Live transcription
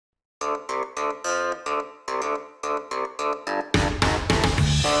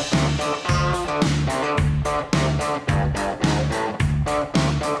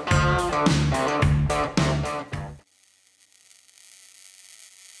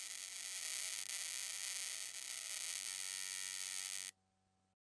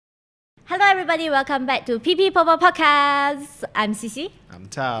everybody, welcome back to Pipi Popo podcast. I'm Sisi. I'm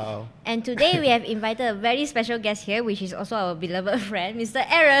Tao. And today we have invited a very special guest here, which is also our beloved friend, Mr.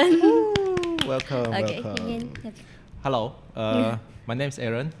 Aaron. Welcome. Okay. Welcome. Hello, my name is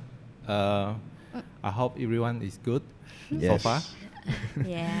Aaron. I hope everyone is good so far.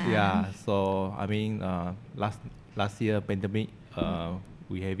 Yeah. So I mean, last year pandemic,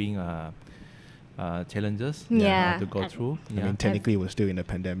 we having challenges to go through. I mean, technically we're still in the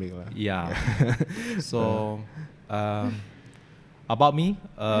pandemic. So about me,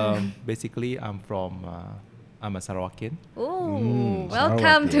 basically I'm a Sarawakian. Oh,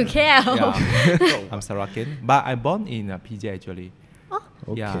 welcome to KL. Yeah, I'm Sarawakian, but I'm born in PJ actually. Oh,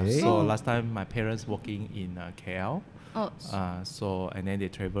 okay. Yeah, so last time my parents working in KL. Oh. And then they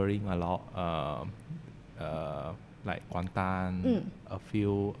traveling a lot, like Kuantan, a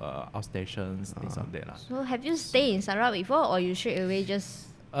few outstations, things like that. So have you stayed in Sarawak before, or you straight away just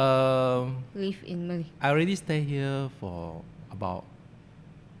live in Malay? I already stay here for about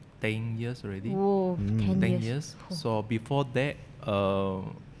 10 years already. Oh, 10 years. So before that,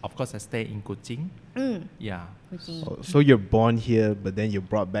 of course I stay in Kuching. Yeah. So you're born here, but then you're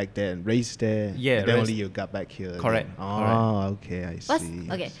brought back there and raised there. Yeah. And then only you got back here. Correct. Then. Oh, okay, I see.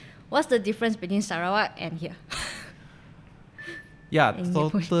 What's the difference between Sarawak and here? Yeah,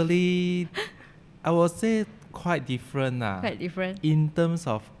 totally. I would say quite different. Quite different. In terms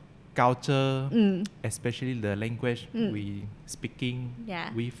of culture, especially the language we speaking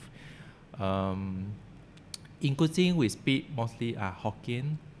with. In Kuching, we speak mostly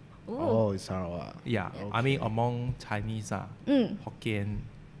Hokkien. Oh, it's Sarawak. Yeah, Okay. I mean among Chinese, Hokkien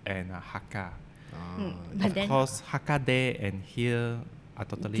and Hakka. Of course, Hakka there and here are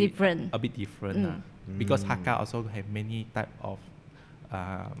totally different. A bit different. Because Hakka also have many type of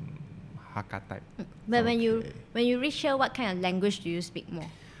Hakka type. But when you reach here, what kind of language do you speak more?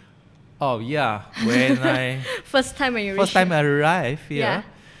 Oh yeah, when I first time I arrived here,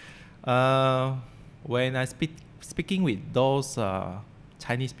 when I speaking with those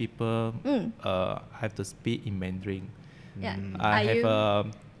Chinese people, I have to speak in Mandarin. Yeah. I have a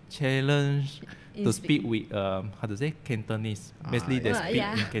challenge to speak with Cantonese. Basically, they speak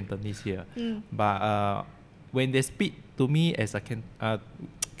in Cantonese here. But when they speak to me as a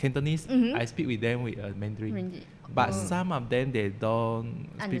Cantonese, I speak with them with Mandarin. But some of them they don't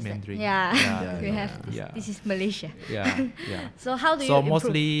speak Mandarin. This is Malaysia. Yeah. So how do you? So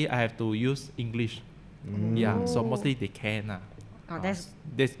mostly I have to use English. Yeah. So mostly they can. That's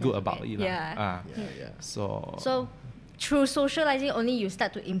good about it. So through socializing, only you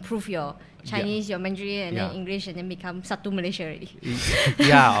start to improve your Chinese, your Mandarin, and then English, and then become Satu Malaysia already.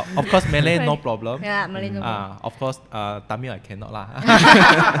 Yeah, of course Malay no problem. Yeah, Malay no problem. Of course, Tamil I cannot lah.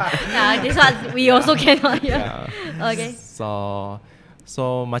 This one we also cannot. Okay.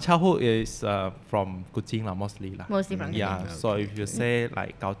 So my childhood is from Kuching lah, mostly lah. Mostly from Kuching. Yeah. So if you say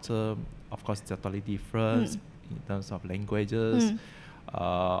like culture, of course it's totally different in terms of languages.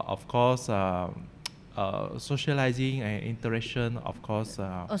 Of course. Socializing and interaction, of course.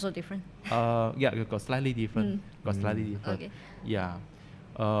 Also different. It got slightly different. Okay. Yeah.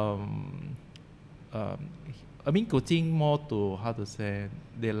 I mean, Kuching more to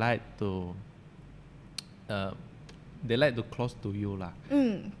they like to close to you lah.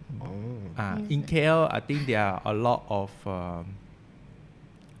 In KL, I think there are a lot of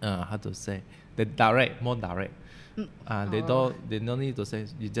more direct. They don't need to say,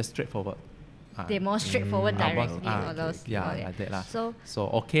 you just straightforward. They're more straightforward directly. Like that lah. So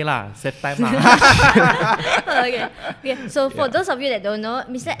okay lah, save time lah. Okay. So for those of you that don't know,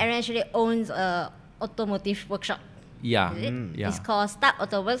 Mr. Aaron actually owns a automotive workshop. Yeah. It's called Starkz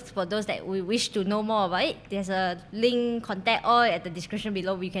Autowerkz. For those that we wish to know more about it, there's a link, contact all at the description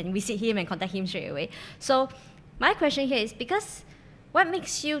below. We can visit him and contact him straight away. So my question here is, because what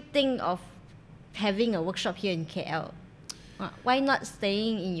makes you think of having a workshop here in KL? Why not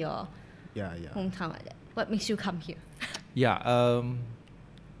staying in your hometown like that? What makes you come here?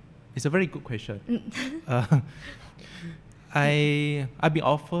 It's a very good question. I've been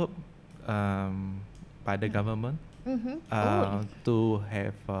offered by the government to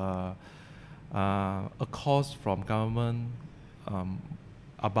have a course from government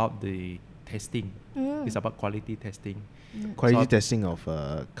about the testing. It's about quality testing. Quality testing of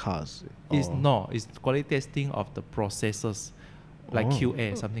cars? It's quality testing of the processes. Like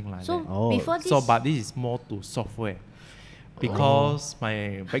QA, something like that. Before this, but this is more to software, because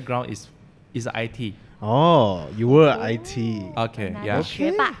my background is IT. Oh, you were IT. Okay,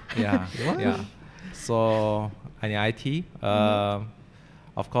 So I'm in IT.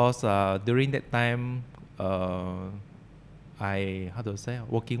 Of course, during that time, I how to say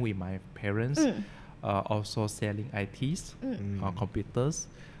working with my parents, also selling ITs, computers.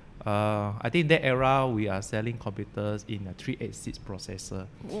 I think that era we are selling computers in a 386 processor.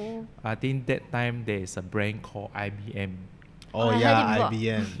 I think that time there is a brand called IBM. Oh, I yeah, heard it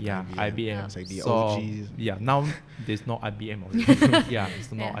IBM. Yeah, IBM. It's like the So, OGs. yeah, now there's no IBM already. Yeah,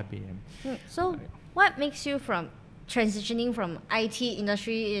 it's not Yeah. IBM. So what makes you from transitioning from IT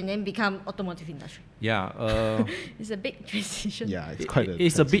industry and then become automotive industry? Yeah, It's a big transition. Yeah, it's quite a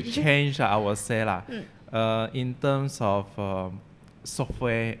it's a big transition. change, I would say lah. In terms of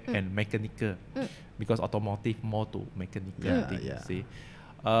software and mechanical, because automotive more to mechanical Yeah, thing. yeah. See,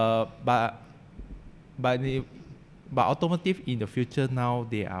 but automotive in the future now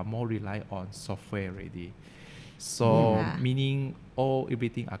they are more rely on software already. So Yeah. meaning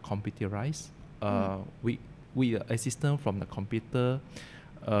everything are computerized. With a system from the computer,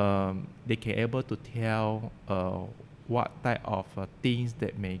 they can able to tell what type of things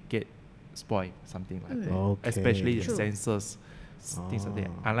that may get spoiled, something like that. Okay. Especially the True. sensors, things like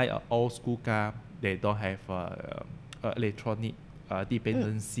that. Unlike an old school car, they don't have electronic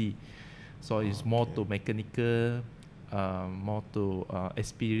dependency. So it's more to mechanical, more to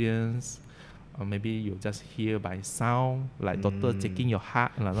experience. Maybe you just hear by sound, like doctor checking your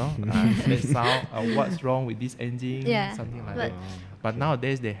heart, that sound. What's wrong with this engine? Yeah. Something like But- that. But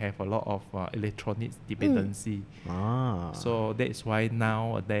nowadays they have a lot of electronic dependency. So that is why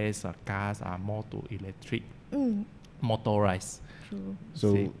nowadays cars are more to electric, motorized. True.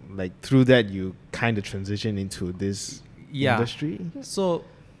 So, See. like, through that, you kind of transition into this Yeah. industry? So,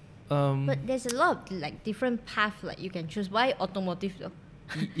 But there's a lot of like different paths like you can choose. Why automotive though?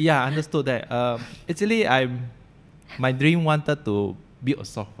 yeah, understood that. Actually, my dream wanted to build a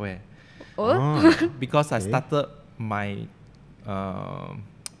software because I started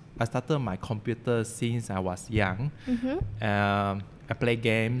my computer since I was young. I play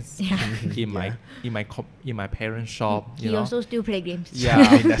games in my parents' shop. He also still play games. I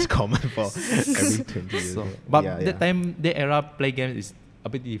Yeah. mean, that's common for every 20 years. So, old. but Yeah, that time, that era, play games is a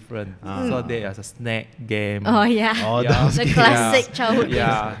bit different. So there is a snack game. Oh yeah. Oh, Yeah. those The games. classic childhood games.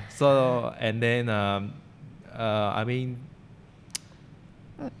 Yeah. So and then I mean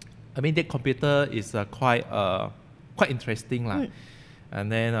that computer is quite interesting lah.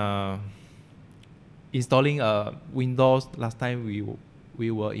 And then installing Windows. Last time we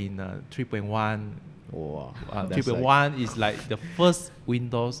were in 3.1. Wow. That's 3.1 is like the first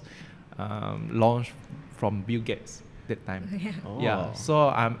Windows launched from Bill Gates that time. Yeah. So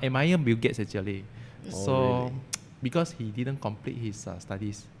I'm admiring Bill Gates actually. So really? because he didn't complete his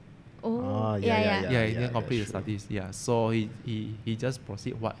studies. Oh, yeah. Yeah, he didn't that's complete his true. studies. Yeah. So he just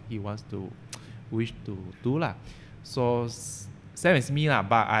proceed what he wish to do lah. So same as me lah,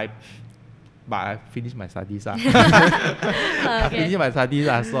 but I finished my studies lah. I finished my studies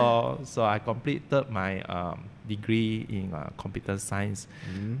lah. So I completed my degree in computer science.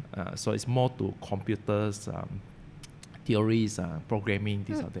 So it's more to computers. Theories, programming,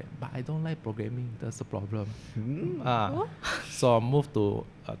 this or that. But I don't like programming. That's the problem. So I moved to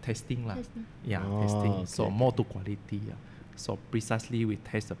testing lah. Testing. Yeah, Oh, testing. okay, So more to quality. So precisely we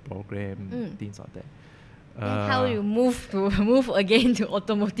test the program, things like that. Then how you move again to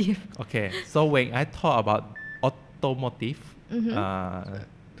automotive? Okay, so when I talk about automotive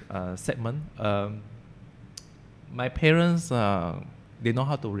segment, my parents they know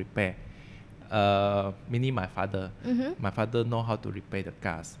how to repair. Meaning my father. My father know how to repair the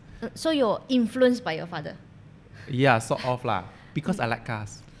cars. So you're influenced by your father. Yeah, sort of lah. Because I like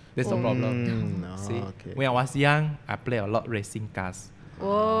cars. That's the problem. See, Okay. when I was young, I play a lot racing cars.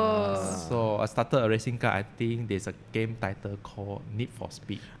 Whoa. So I started a racing car. I think there's a game title called Need for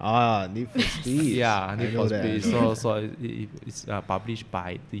Speed. Need for Speed. Yeah, I Need know for that. Speed. So it's published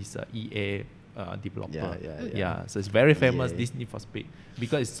by this EA developer. Yeah. So it's very famous, EA. this Need for Speed,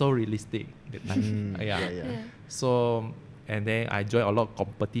 because it's so realistic that time. Yeah. So and then I joined a lot of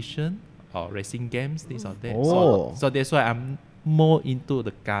competition or racing games, things like that. Oh. So that's why I'm more into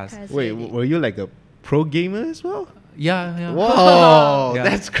the cars. Cars. Wait, were you like a pro gamer as well? Yeah. Whoa, Yeah.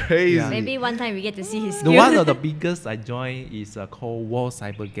 that's crazy. Yeah. Maybe one time we get to see his The skills. one of the biggest I joined is called World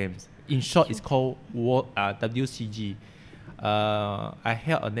Cyber Games. In short, it's called WCG. I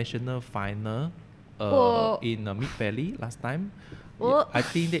held a national final Whoa. in Mid Valley last time. Whoa. I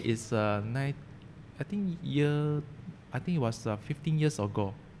think that is I think it was 15 years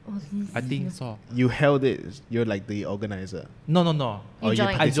ago. Oh, this I is think new. so. You held it. You're like the organizer. No. You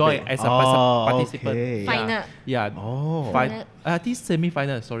joined. I joined as a participant. Okay. Final. Yeah. Oh. I think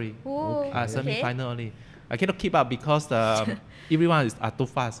semi-final. Sorry. Oh, okay. Semi-final only. I cannot keep up because everyone is too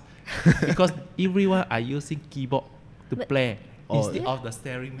fast. Because everyone are using keyboard to play Oh. instead of the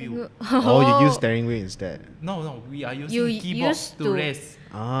steering wheel. Oh, you use steering wheel instead. No, we are You using keyboard used to to- race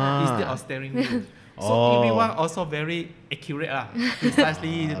Ah. instead of steering wheel. So Oh. everyone also very accurate,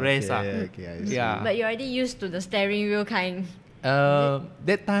 precisely race. Okay, I see. Yeah. But you're already used to the steering wheel kind.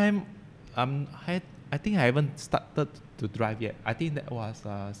 That time, I think I haven't started to drive yet. I think that was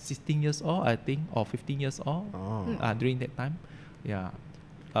 16 years old, I think, or 15 years old. Oh. During that time, yeah.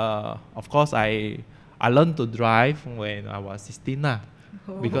 Of course, I learned to drive when I was 16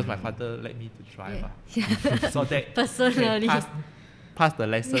 because my father let me to drive. So that Personally. can pass the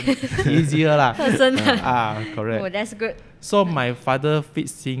lesson easier correct. Oh, that's good. So my father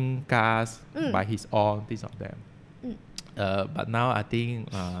fixing cars by his own, this of them. But now I think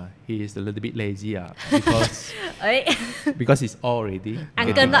he is a little bit lazy because because he's already.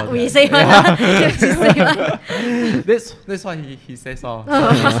 Uncle not we say one. That's why he says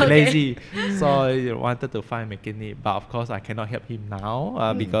he's lazy. So he wanted to find mechanic, but of course I cannot help him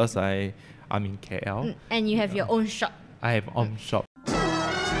now because I'm in KL. And you have your own shop. I have own shop.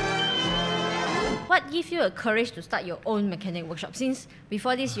 What gives you a courage to start your own mechanic workshop? Since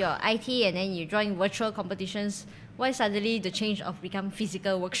before this you're IT and then you join virtual competitions, why suddenly the change of become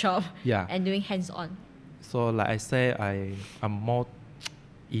physical workshop and doing hands-on? So like I say, I'm more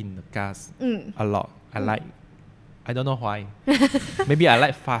in the cars a lot. I don't know why. Maybe I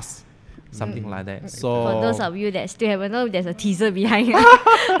like fast, something like that. So For those of you that still haven't know, there's a teaser behind.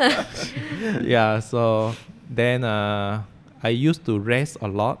 yeah, so then I used to race a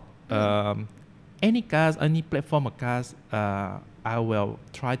lot. Any cars, any platform of cars, I will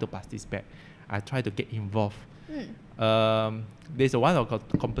try to participate. I try to get involved. There's one of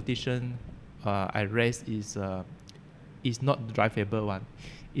competition I race is not drivable one.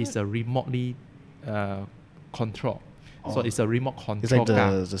 It's a remotely control. So it's a remote control It's like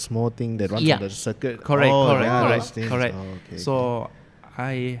car. the small thing that runs on the circuit. Correct. those things. Correct. Oh, okay. So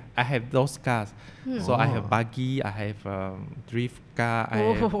I have those cars. So I have buggy, I have drift car, I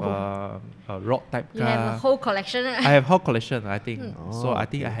have a road type car. You have a whole collection. I have whole collection, I think. Oh, So I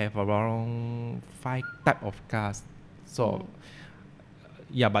think I have around 5 type of cars. So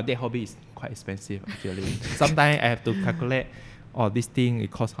yeah, but that hobby is quite expensive actually. Sometimes I have to calculate, this thing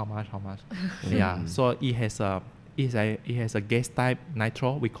it costs how much. Yeah. So it has a gas type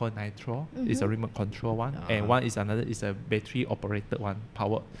nitro. We call it nitro. It's a remote control one, and one is another is a battery operated one,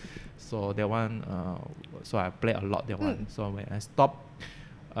 power. So that one, so I play a lot that one. So when I stop,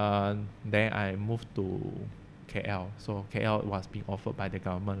 then I moved to KL. So KL was being offered by the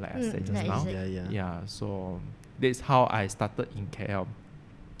government, like I said just now. Yeah. So that's how I started in KL.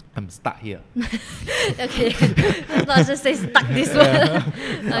 I'm stuck here. Okay. Not just say stuck this one.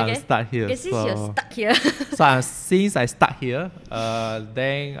 Okay. I'm stuck here. Okay, since you're stuck here. Since I start here,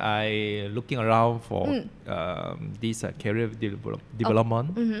 then I looking around for this career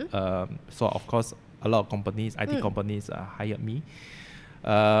development. So of course, a lot of companies, IT companies, hired me.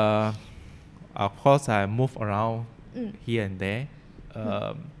 Of course, I move around here and there.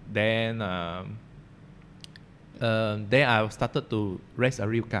 Then I started to race a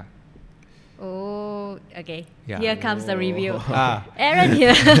real car. Oh, okay. Yeah. Here comes the review. Aaron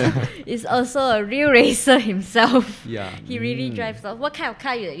here is also a real racer himself. Yeah. He really drives off. What kind of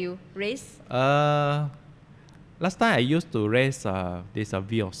car you race? Last time I used to race this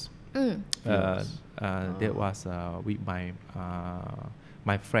Vios. That was with my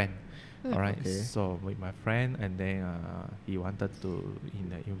friend. All right. Okay. So with my friend, and then he wanted to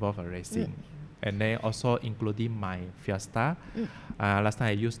involve a racing. And then also including my Fiesta. Last time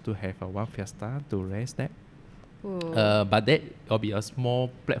I used to have one Fiesta to race that. But that will be a small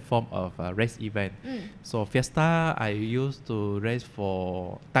platform of a race event. So Fiesta, I used to race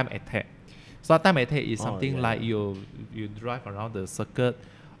for time attack. So time attack is something like you drive around the circuit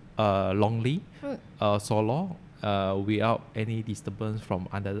longly, solo, without any disturbance from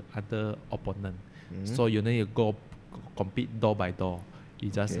other opponent. So you need to go compete door by door. You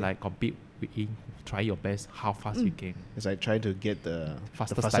just like compete within, try your best how fast you can. It's like trying to get the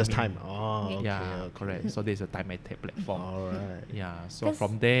Fastest fastest timing. time. Oh, okay, Yeah, okay. correct. So there's a time attack platform. All right. Yeah. So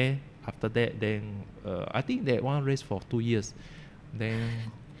from there, after that, then I think that one race for 2 years. Then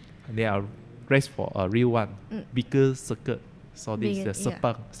they are race for a real one, bigger circuit. So this is the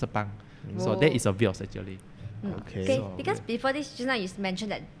Sepang. So that is a Vios actually. Okay. So, because before this, just now you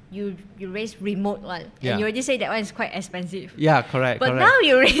mentioned that you race remote one, Yeah. and you already say that one is quite expensive. Yeah, correct. But correct. now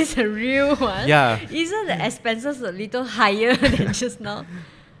you race a real one. Yeah. Isn't the expenses a little higher than just now?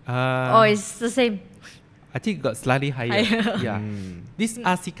 Uh, Or it's the same? I think got slightly higher. Yeah. This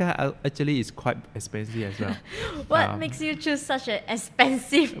RC car actually is quite expensive as well. What makes you choose such an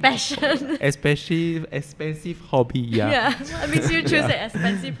expensive passion? Especially expensive hobby. Yeah. What makes you choose an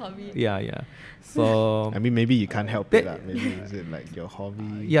expensive hobby? Yeah. So I mean, maybe you can't help it. Maybe is it like your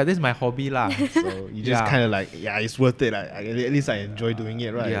hobby? yeah, this is my hobby lah. So you just kind of like, yeah, it's worth it. At least I enjoy doing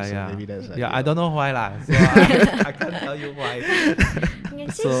it, right? Yeah, so yeah. Maybe that's like, yeah, I don't know why lah. So I can't tell you why.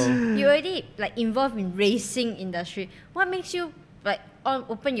 Since you already like involved in racing industry, what makes you like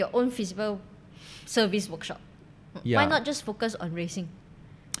open your own physical service workshop? Yeah. Why not just focus on racing?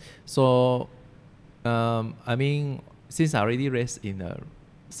 So, I mean, since I already raced in a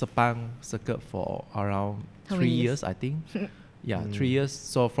Sepang circuit for around How 3 many years, I think. Yeah, 3 years.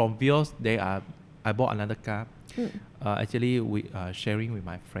 So from Vios, I bought another car. Actually, we sharing with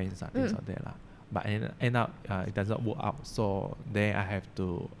my friends, things like that lah. But end up it doesn't work out. So then I have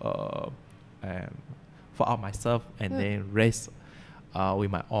to for out myself and then race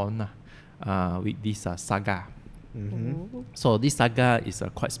with my own with this Saga. So this Saga is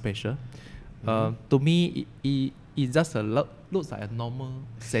quite special. To me, it just looks like a normal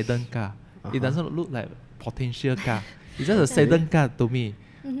sedan car. It doesn't look like potential car. It's just a sedan car to me.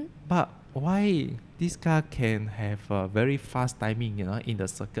 But why this car can have a very fast timing, in the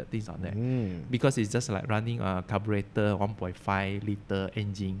circuit, things like that? Because it's just like running a carburetor 1.5 liter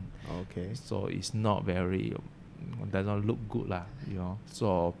engine. Okay. So it's not very, doesn't look good lah,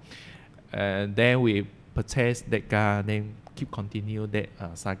 So then we purchased that car, then continue that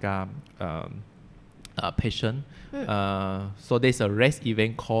Saga passion. So there's a race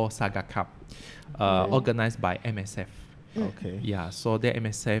event called Saga Cup, organized by MSF. Okay. Yeah, so the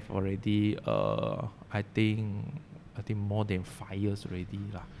MSF already, I think more than 5 years already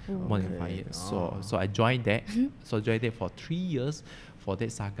lah. More than 5 years. So I joined that. So joined that for 3 years for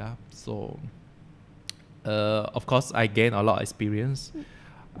that Saga. So of course I gained a lot of experience.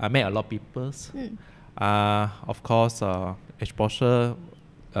 I met a lot of people. Of course, exposure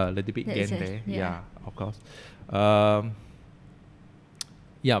a little bit gain there. Yeah, of course.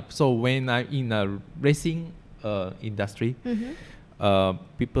 Yeah, so when I'm in a racing industry,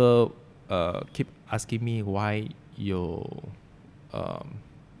 people keep asking me why you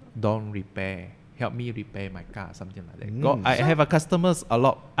don't help me repair my car, something like that. I have a customers a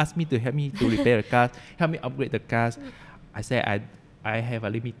lot ask me to help me to repair the cars, help me upgrade the cars. I say I have a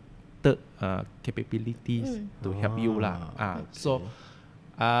limited capabilities to help you lah. So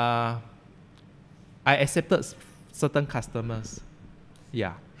I accepted certain customers.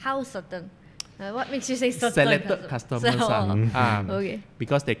 Yeah. How certain? What makes you say certain? Selected customers. Okay.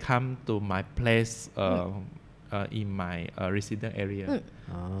 Because they come to my place in my resident area.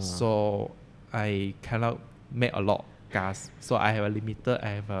 So I cannot make a lot of cars. So I have a limited, I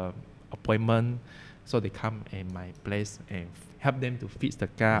have a appointment. So they come in my place and help them to fix the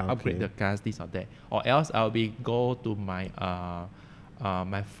car, upgrade the cars, this or that. Or else I'll go to my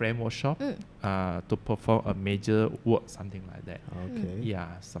my friend workshop to perform a major work, something like that. Okay. Yeah,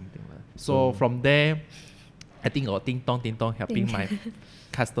 something like that. So from there, I think Ting Tong helping my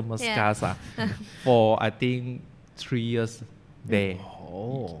customers' cars for I think 3 years there.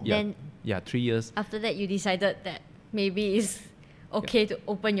 Then 3 years. after that, you decided that maybe it's okay to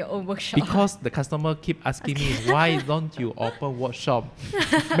open your own workshop. Because the customer keep asking me, why don't you open workshop?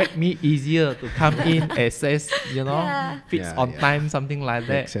 Make me easier to come in, access, fix on time, something like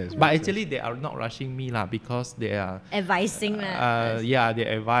that. But actually, they are not rushing me lah, because they are advising they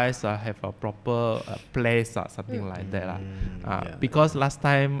advise have a proper place or something like that lah. Because last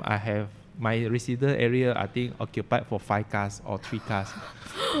time I have my resident area, I think occupied for 5 cars or 3 cars.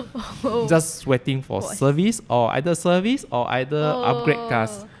 Just waiting for service or either upgrade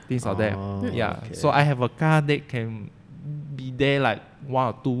cars, things like that. So I have a car that can be there like 1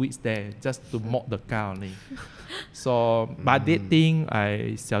 or 2 weeks there just to mop the car only. So but that thing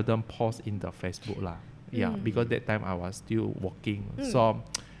I seldom post in the Facebook lah. Because that time I was still working. So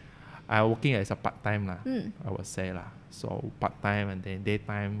I working as a part-time lah, I would say lah. So part-time and then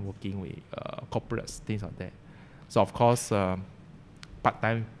daytime working with corporates, things like that. So of course,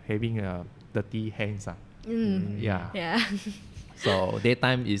 part-time having dirty hands. So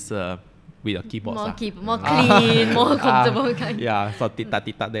daytime is with a keyboard. More clean, more comfortable kind. Yeah, so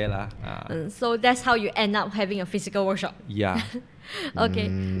tita there lah. So that's how you end up having a physical workshop. Yeah.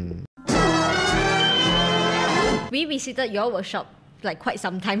 Okay. We visited your workshop like quite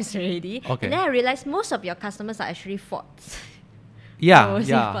some times already. Okay. And then I realized most of your customers are actually Fords.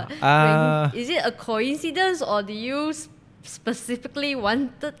 Is it a coincidence, or do you specifically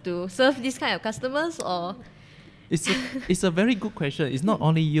wanted to serve this kind of customers, or? It's a very good question. It's not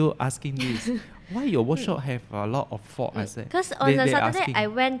only you asking this. why your workshop have a lot of fault? I said. Because on the Saturday asking. I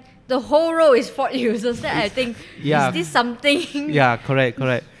went, the whole row is Ford users. Then I think, is this something? Yeah, correct.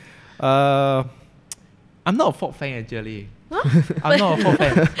 I'm not a Ford fan actually. Huh? I'm not a Ford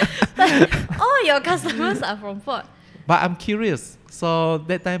fan. But all your customers are from Ford. But I'm curious. So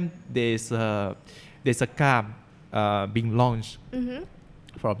that time there's a car being launched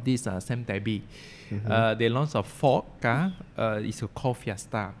from this Sam Tabi. They launched a Ford car. It's called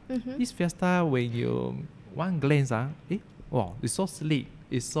Fiesta. This Fiesta, when you one glance, wow, it's so sleek.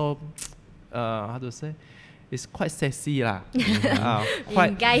 It's so how to say? It's quite sexy lah.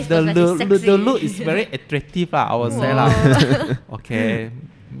 Quite guys the look is very attractive lah. I would say lah. Okay.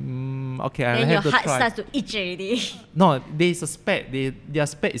 Okay, I Then have your to heart try. starts to itch already. No, there is a spec. Their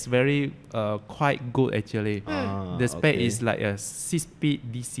spec is very quite good actually. The spec is like a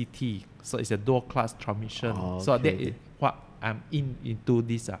 6-speed DCT, so it's a dual clutch transmission. So that is what I'm into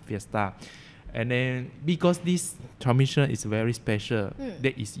this Fiesta. And then because this transmission is very special,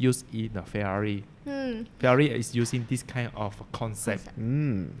 that is used in a Ferrari. Ferrari is using this kind of concept.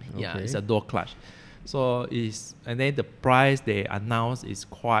 Yeah, it's a dual clutch. So and then the price they announced is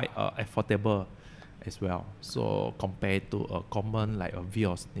quite affordable as well. So compared to a common like a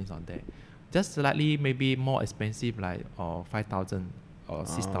Vios, things on that, just slightly maybe more expensive, like 5,000 or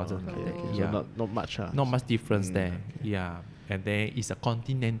 6,000. Like that. Okay. Yeah, So not much. not much difference there. Yeah, and then it's a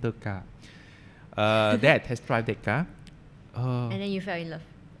Continental car. Then I test drive that car. And then you fell in love.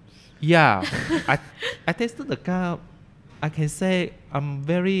 Yeah, I tested the car. I can say I'm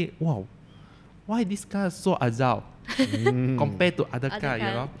very wow. Why this car is so agile compared to other car? You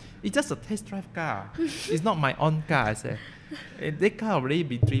know, it's just a test drive car. It's not my own car. I said, that car already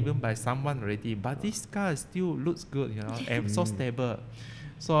been driven by someone already, but this car still looks good. You know, and so stable.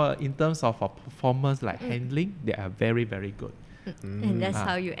 So in terms of performance, like handling, they are very very good. And that's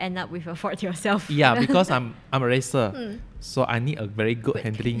how you end up with a Ford yourself. Yeah, because I'm a racer, so I need a very good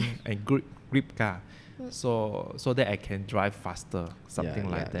handling and grip car, so that I can drive faster, something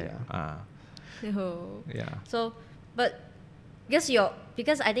like that. Yeah. So, but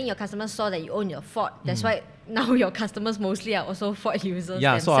because I think your customers saw that you own your Ford, that's why now your customers mostly are also Ford users.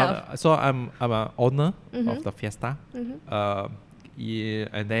 Yeah. themselves. So I'm an owner of the Fiesta. Yeah,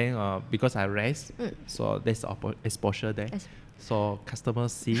 and then because I race, so there's exposure there. So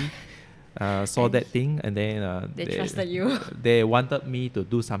customers see, saw that thing, and then They trusted you. They wanted me to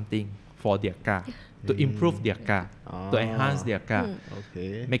do something for their car, to improve their car, to enhance their car,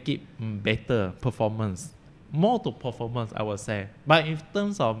 make it better performance, more to performance, I would say. But in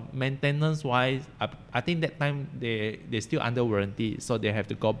terms of maintenance wise, I think that time they still under warranty, so they have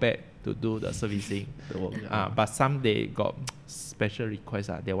to go back to do the servicing. But some they got special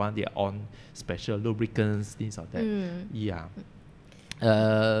requests. They want their own special lubricants, things like that. Yeah.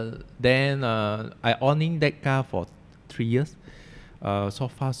 Then I owning that car for 3 years. So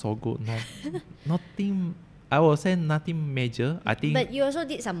far so good. Nothing. I would say nothing major. I think. But you also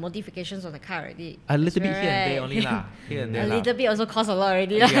did some modifications on the car already. A little bit Right. here and there only lah. Here and there A lah. little bit also cost a lot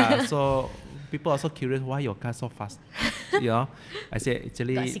already. Lah. Yeah. So people are so curious why your car so fast. You know, I said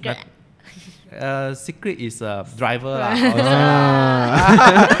actually. Got secret. Secret is a driver lah.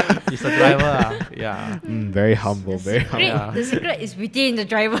 It's a driver lah. Yeah. Very humble. Very humble. The secret is within the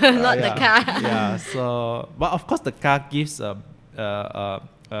driver, not the car. Yeah. So, but of course, the car gives a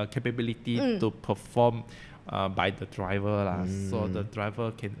capability to perform by the driver lah. So the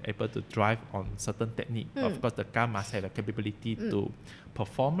driver can able to drive on certain technique. Of course, the car must have the capability to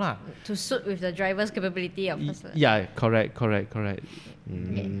perform lah. To suit with the driver's capability, of course. Yeah, correct.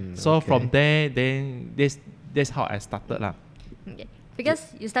 So from there, then that's how I started lah. Okay.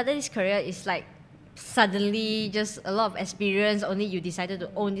 Because you started this career, it's like suddenly just a lot of experience, only you decided to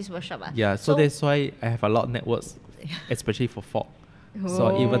own this workshop. Yeah, so that's why I have a lot of networks, especially for Ford.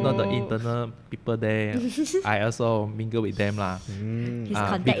 So even though the internal people there, I also mingle with them lah. His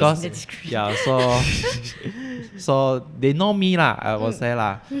contact because is in the description. yeah, so they know me lah. I will say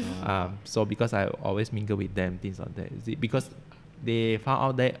lah. So because I always mingle with them, things like that. Because they found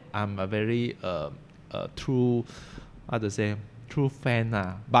out that I'm a very true, how to say, true fan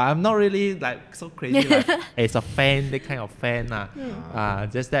lah. But I'm not really like so crazy like as a fan, that kind of fan lah.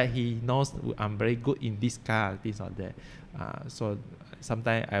 Just that he knows I'm very good in this car, things like that. So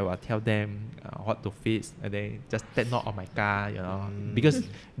sometimes I will tell them what to fix, and then just take note of my car, you know, because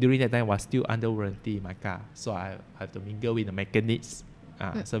during that time I was still under warranty my car, so I have to mingle with the mechanics,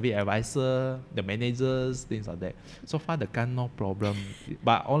 service advisor, the managers, things like that. So far the car no problem,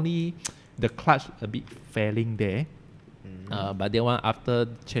 but only the clutch a bit failing there. But then after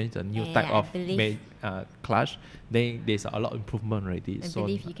change a new type of clutch, then there's a lot of improvement already. I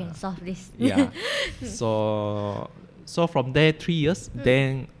believe you can solve this. Yeah. So from there 3 years,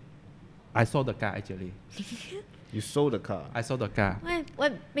 then I sold the car actually. You sold the car. I sold the car.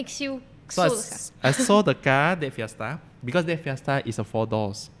 What makes you So sold the car? I sold the car, that Fiesta, because that Fiesta is a 4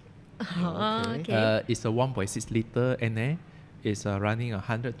 doors. Okay. It's a 1.6 liter NA. It's running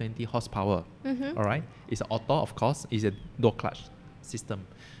 120 horsepower. All right. It's auto, of course. It's a dual clutch system.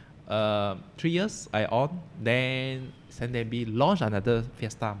 3 years I on. Then Sandebi launched another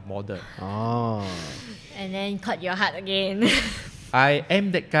Fiesta model. Oh. And then caught your heart again. I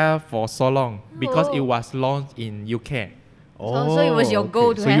aimed that car for so long because it was launched in UK. So it was your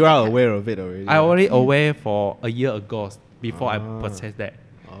goal to So have you that are car. aware of it already. I already aware for a year ago before I purchased that.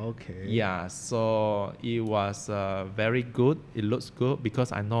 Okay. Yeah, so it was very good. It looks good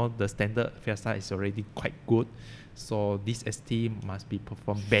because I know the standard Fiesta is already quite good. So this ST must be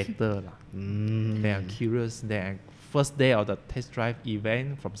performed better. They are curious. First day of the test drive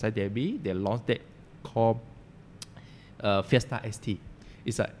event from Saudi, they launched that called Fiesta ST.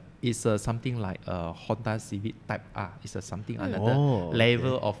 It's something like a Honda Civic Type R. It's something another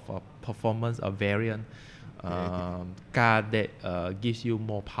level of performance, a variant car that gives you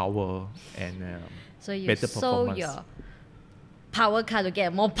more power and So you better sold performance. your power car to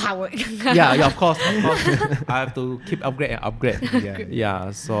get more power. yeah, of course. I have to keep upgrade.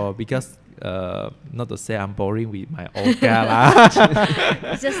 Yeah. So because not to say I'm boring with my old car lah.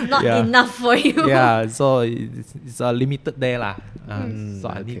 It's just not enough for you. Yeah, so it's a limited day lah. So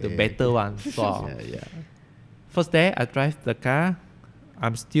I need the better one. So first day I drive the car,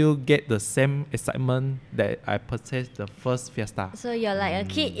 I'm still get the same excitement that I purchased the first Fiesta. So you're like a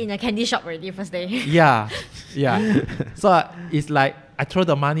kid in a candy shop already first day. Yeah. So it's like I throw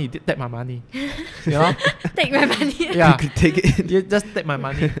the money, take my money. You know? Take my money. Yeah. You could take it. You just take my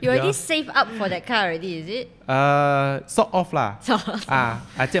money. You already saved up for that car already, is it? Sort of lah.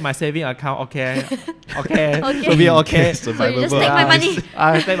 I take my saving account. Okay. So we are okay. So you just take my money.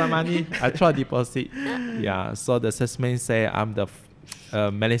 I take my money. I throw a deposit. Yeah. So the salesman say I'm the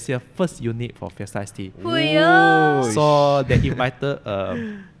Malaysia first unit for Fiesta ST. So they invited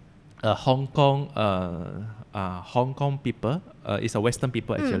a Hong Kong people. It's a Western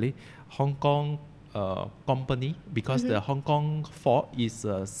people actually. Hong Kong company because the Hong Kong Ford is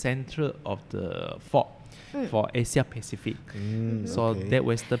center of the Ford for Asia Pacific. So that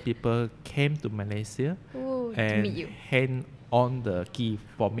Western people came to Malaysia and meet you. hand on the key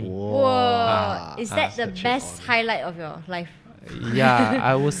for me. Whoa. Is that the best highlight of your life? Yeah,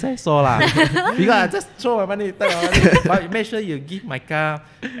 I would say so lah. Because I just throw my money, take my money. But make sure you give my car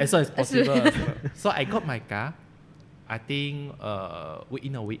as soon as possible. So I got my car, I think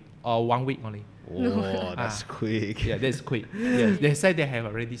within a week or 1 week only. Oh, that's quick. Yeah, that's quick. Yeah, they said they have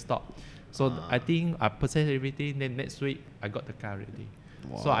already stopped. So I think I purchased everything. Then next week I got the car already.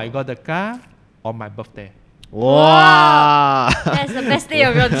 So I got the car on my birthday. Wow. That's the best day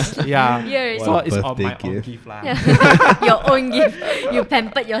of your Yeah. So What it's on birthday my own gift. gift lah. your own gift. You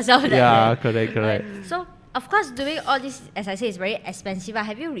pampered yourself. Yeah, correct. So of course, doing all this, as I say, is very expensive.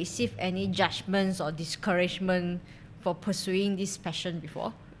 Have you received any judgments or discouragement for pursuing this passion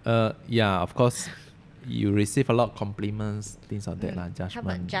before? Yeah, of course. You receive a lot of compliments, things like that lah. How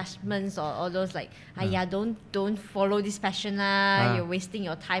about Judgment. judgments or all those like, don't follow this passion lah. You're wasting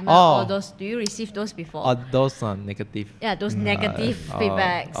your time lah. Oh. All those. Do you receive those before? Or those are negative. Yeah, those negative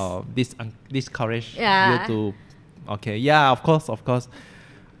feedbacks. Discourage Yeah. you to. Okay, yeah, of course.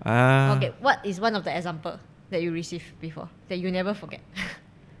 Okay, what is one of the example that you received before that you never forget?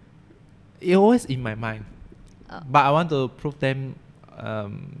 It's always in my mind, but I want to prove them.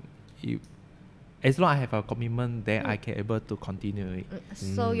 As long as I have a commitment, then I can able to continue it.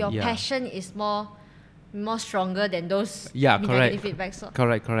 So your passion is more stronger than those correct. negative feedbacks. So.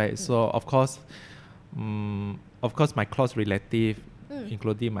 Correct. So of course, my close relative,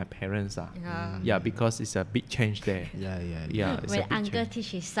 including my parents, because it's a big change there. Yeah. It's When a big uncle change.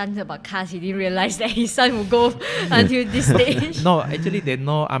 teach his son about cars, he didn't realize that his son will go until this stage. No, actually they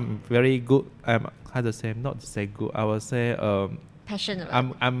know I'm very good. How to say? Not to say good. I will say Passion.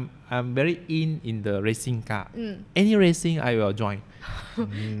 I'm very in the racing car. Any racing I will join.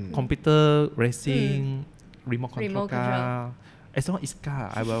 Computer racing, remote control car. As long as it's car,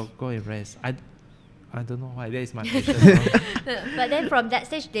 I will go and race. I don't know why. That is my passion. But then from that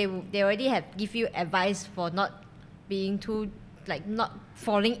stage, they already have give you advice for not being too not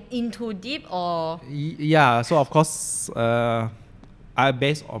falling in too deep or. Yeah. So of course, I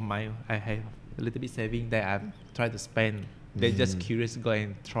based on I have a little bit saving that I try to spend. They just curious go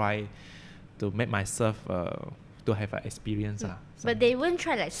and try to make myself to have an experience. But they won't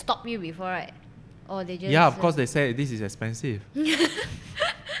try like stop you before, right? Or they just... Yeah, of course they say this is expensive.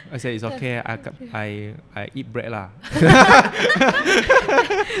 I say it's okay. I eat bread lah.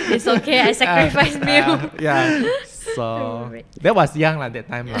 It's okay. I sacrifice meal. Yeah. So that was young lah that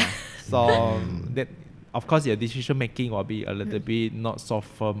time lah. So that of course your decision making will be a little bit not so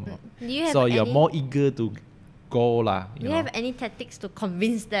firm. So you're more eager to go lah. Do you have any tactics to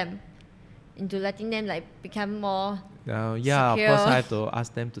convince them into letting them like become more yeah, secure? of course I have to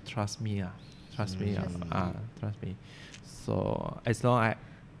ask them to trust me. Trust me. So as long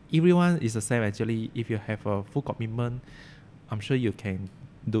everyone is the same actually. If you have a full commitment, I'm sure you can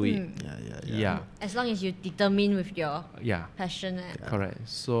do it. Yeah. As long as you determine with your passion. Correct.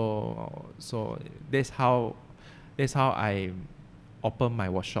 So that's how I open my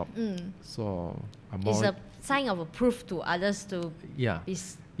workshop. So it's a sign of a proof to others to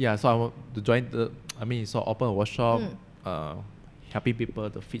so I want to join so open a workshop, helping people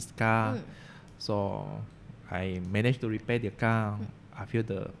to fix car. So I managed to repair their car. I feel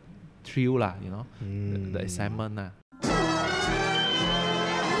the thrill lah, the excitement lah.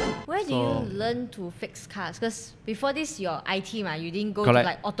 Where do you learn to fix cars? Because before this, your IT, you didn't go to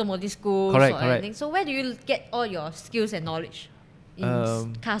like automotive schools or anything. So where do you get all your skills and knowledge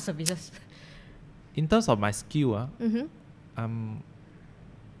in car services? In terms of my skill,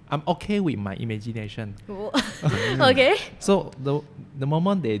 I'm okay with my imagination. Okay. So the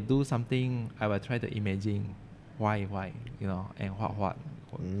moment they do something, I will try to imagine why, and what.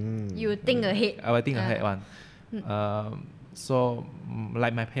 You think ahead. I will think ahead one. So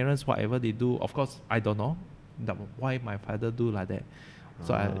like my parents, whatever they do, of course I don't know why my father do like that.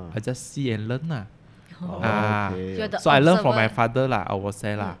 So I just see and learn lah. So I learn from my father lah. I will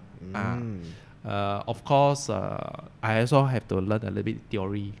say lah. Of course, I also have to learn a little bit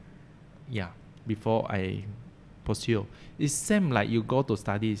theory, before I pursue. It's same like you go to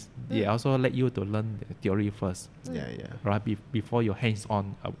studies. They also let you to learn the theory first. Right, before your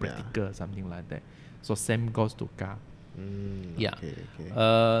hands-on practical, something like that. So same goes to car.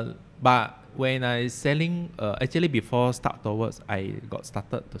 But when I selling, actually before Starkz Autowerkz, I got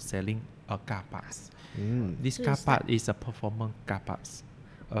started to selling car parts. This car part is a performance car parts.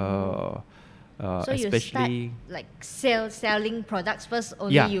 So especially you start like selling products first,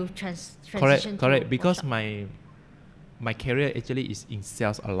 only you transition correct. to Because workshop. my career actually is in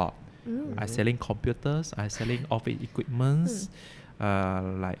sales a lot. I selling computers, I selling office equipments,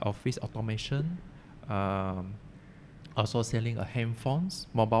 like office automation, also selling hand phones,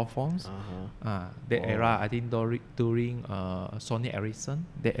 mobile phones. That era, I think during Sony Ericsson,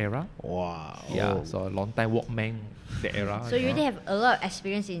 that era. Wow. Yeah, so a long time Walkman, that era. So you already have a lot of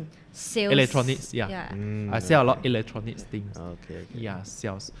experience in sales. Electronics, I sell a lot of electronics things. Okay. Yeah,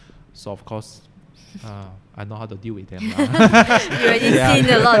 sales. So of course, I know how to deal with them. You already seen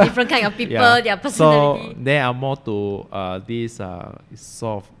a lot of different kind of people, their personality. So they are more to this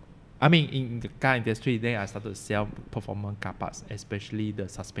sort of, in the car industry, then I started to sell performance car parts, especially the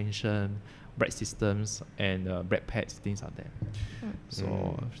suspension, brake systems, and brake pads, things like that.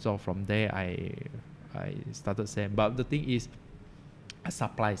 So from there, I started selling. But the thing is, I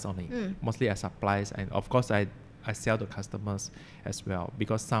supplies only. Mostly I supplies, and of course I sell to customers as well,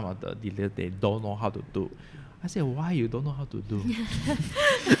 because some of the dealers, they don't know how to do. I said, why you don't know how to do?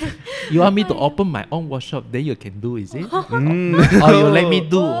 You want me to open my own workshop, then you can do, is it? Or you let me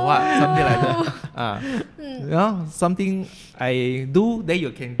do what? Something like that. Something I do, then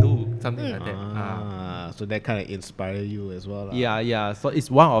you can do. Something like that. So that kind of inspired you as well. Yeah. So it's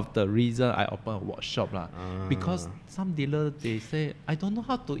one of the reasons I open a workshop. Because some dealers, they say, I don't know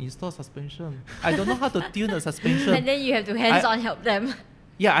how to install suspension. I don't know how to tune the suspension. And then you have to hands-on help them.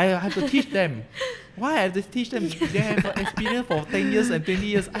 Yeah, I have to teach them. Why I have to teach them? They have experience for 10 years and 20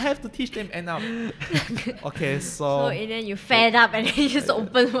 years. I have to teach them and now. Okay, so and then you fed up and then you just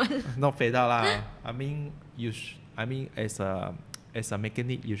open one. Not fed up lah. As a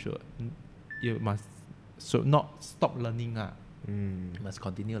mechanic, you must not stop learning lah. You must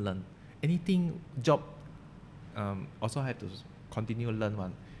continue learn. Anything job, also have to continue learn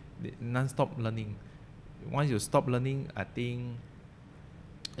one. Non-stop learning. Once you stop learning, I think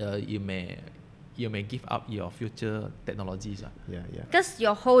you may give up your future technologies. Because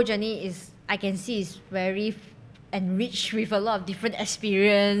your whole journey I can see is very enriched with a lot of different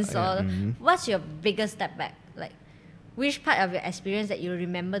experience. What's your biggest step back? Like, which part of your experience that you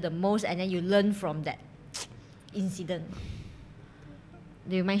remember the most, and then you learn from that incident?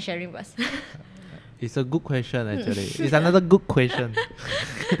 Do you mind sharing with us? It's a good question actually. It's another good question.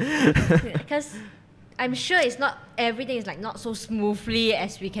 Because I'm sure it's not everything is like not so smoothly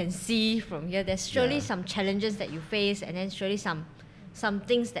as we can see from here. There's surely some challenges that you face, and then surely some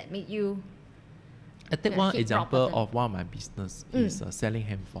things that make you. I take one example of one of my business is selling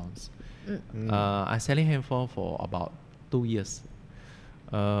handphones. I'm selling handphone for about 2 years.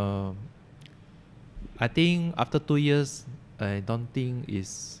 I think after 2 years, I don't think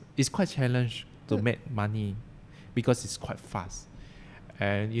it's quite challenge to make money because it's quite fast,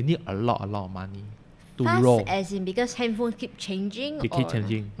 and you need a lot of money to fast roll. As in because handphones keep changing. They keep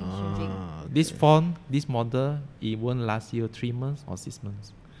changing. Okay. This phone, this model, it won't last you 3 months or 6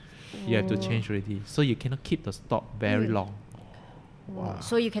 months. You have to change already, so you cannot keep the stock very long. Wow.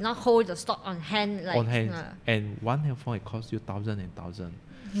 So you cannot hold the stock on hand. Like, on hand, and one handphone it costs you thousands and thousands.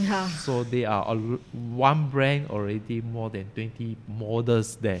 Yeah. So they are one brand already more than 20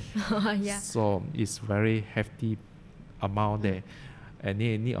 models there. Yeah. So it's very hefty amount there, and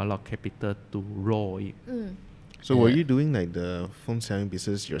they need a lot of capital to roll it. So were you doing like the phone selling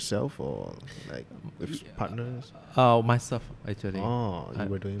business yourself or like with partners? Myself actually. Oh, you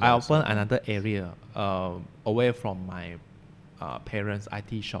were doing that I yourself. opened another area away from my parents'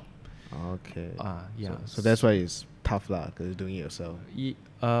 IT shop. Okay. Yeah. So that's why it's tough lah, because you're doing it yourself.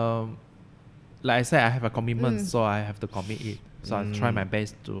 Like I said, I have a commitment, so I have to commit it. So I try my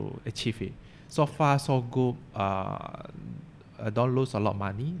best to achieve it. So far, so good. I don't lose a lot of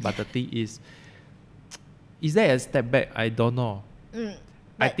money, but the thing is there a step back? I don't know.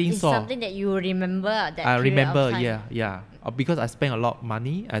 I think it's so. Something that you remember. That I period remember, of time. yeah. Because I spent a lot of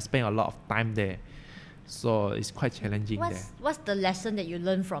money, I spent a lot of time there, so it's quite challenging there. What's the lesson that you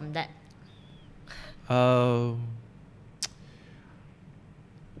learned from that?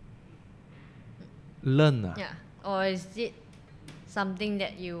 Learn. Yeah. Or is it something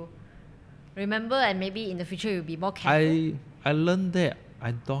that you remember and maybe in the future you'll be more careful? I learned that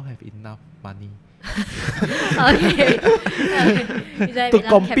I don't have enough money Okay. to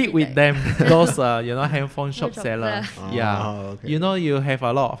compete with them. Those handphone shop shop seller. seller. Yeah. Oh, okay. You have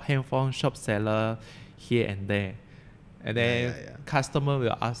a lot of handphone shop seller here and there, and then Yeah. customer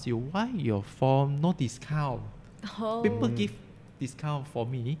will ask you why your phone no discount. Oh. People give discount for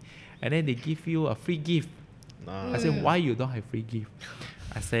me, and then they give you a free gift. I say, why you don't have free gift?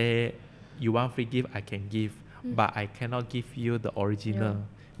 I say, you want free gift, I can give, but I cannot give you the original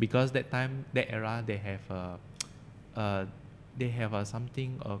because that time, that era, they have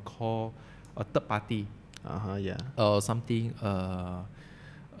something called a third party. Yeah. Something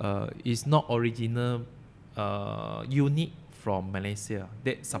is not original unit from Malaysia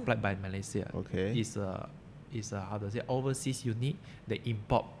that supplied by Malaysia. Okay. Is how to say overseas unit they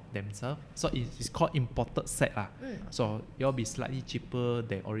import themselves, so it's called imported set lah. So it will be slightly cheaper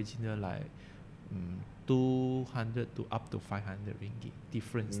than original, like 200 to up to 500 ringgit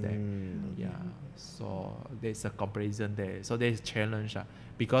difference there. Yeah, so there's a comparison there. So there's a challenge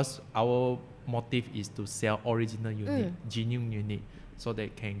because our motive is to sell original unit, genuine unit, so they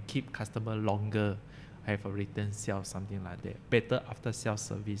can keep customer longer, have a return sale, something like that. Better after sales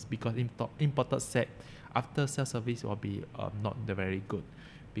service, because imported set after sales service will be not very good,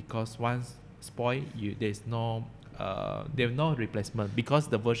 because once spoil, there's no replacement, because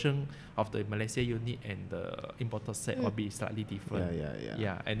the version of the Malaysia unit and the imported set will be slightly different.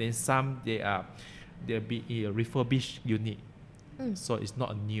 Yeah, and then some they'll be a refurbished unit, so it's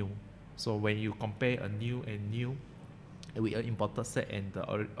not a new. So when you compare a new with an imported set and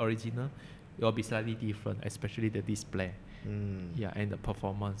the original, it will be slightly different, especially the display. Yeah, and the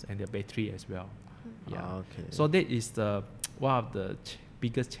performance and the battery as well. Yeah. Okay. So that is the one of the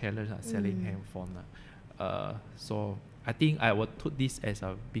biggest challenge selling handphone. So I think I would put this as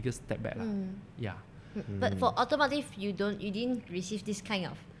a biggest step back. Yeah. But for automotive, you didn't receive this kind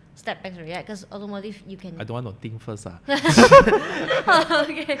of step backs, right? Because automotive, you can. I don't want to think first.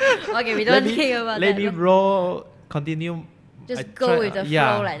 Okay, we don't think about that. Let me roll, continue. Just go with the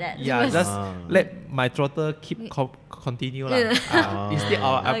flow like that. Yeah, just let my throttle keep continue instead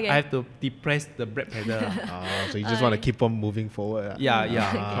of I have to depress the brake pedal. So you just want to keep on moving forward.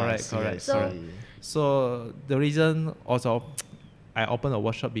 Correct. So the reason also I opened a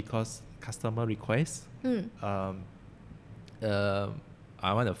workshop because customer request.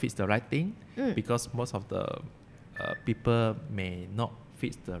 I want to fix the right thing because most of the people may not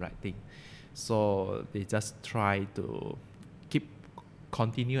fix the right thing, so they just try to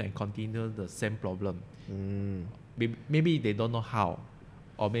continue the same problem. Maybe they don't know how,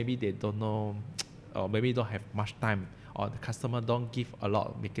 or maybe they don't know, or maybe don't have much time, or the customer don't give a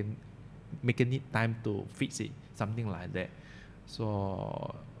lot, making time to fix it, something like that.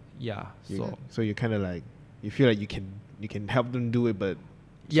 So yeah, So you kind of like, you feel like you can help them do it, but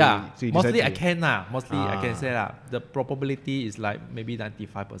So you mostly decide I to- can lah. Mostly I can say lah. The probability is like maybe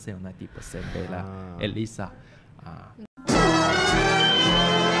 95% or 90% there lah. Ah. At least lah.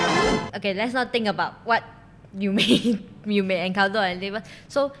 Okay, let's not think about what you may you may encounter on labor.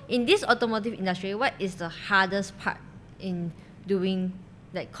 So in this automotive industry, what is the hardest part in doing,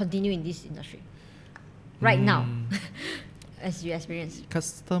 like, continue in this industry right now, as you experience?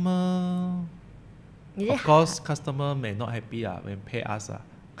 Customer, Is of it course, customer may not happy when pay us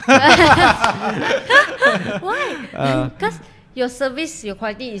Why? Because your service, your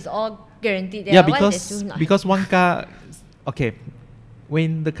quality is all guaranteed there. Yeah, Why they still not because one car, okay,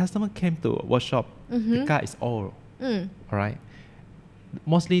 when the customer came to workshop, the car is old, alright.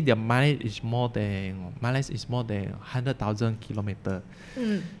 Mostly their mileage is more than 100,000 kilometer.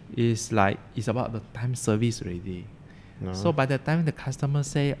 It's about the time service already. No. So by the time the customer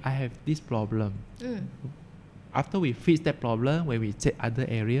say, I have this problem, after we fix that problem, when we check other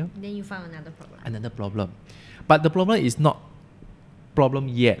area, Then you found another problem. but the problem is not problem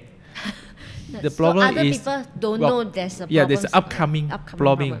yet. The So problem other is people don't know there's a problem. yeah, there's upcoming problem.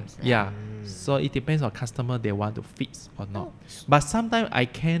 problems. Yeah. So it depends on customer they want to fix or not. But sometimes I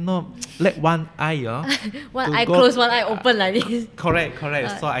cannot let one eye One to eye go- close, one eye open like this. Correct.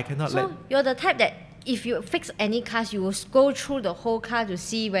 So I cannot let. So you're the type that if you fix any cars, you will go through the whole car to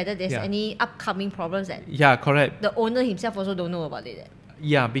see whether there's Yeah. any upcoming problems that Yeah, correct. the owner himself also don't know about it.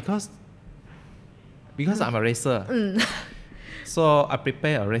 Yeah, because I'm a racer. So I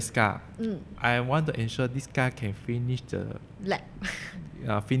prepare a race car. I want to ensure this car can finish the Like,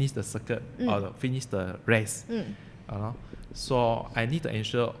 finish the circuit or finish the race. So I need to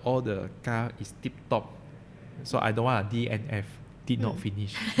ensure all the car is tip top. So I don't want a DNF, did not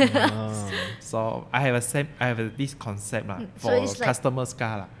finish. So I have this concept So for it's like- customers'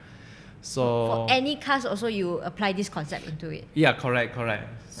 car lah. So for any cars also you apply this concept into it. yeah, correct.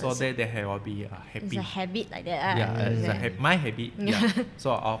 So So they will be It's happy. a habit like that. Yeah, it's okay. my habit. Yeah.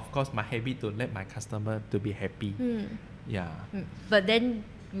 So of course my habit to let my customer to be happy. Yeah. But then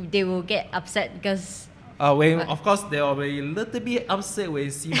they will get upset because Of course they will be a little bit upset when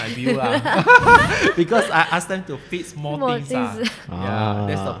you see my view because I ask them to fix more things. things. Yeah,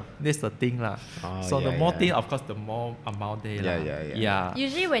 that's the thing lah. So the yeah, more yeah. thing, of course, the more amount there lah. Yeah.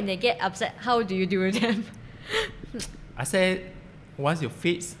 usually when they get upset, how do you deal with them? I say once you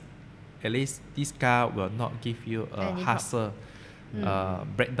fix, at least this car will not give you a Any hassle,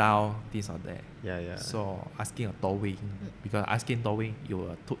 breakdown, things like that. Yeah. So asking a towing, because asking towing, it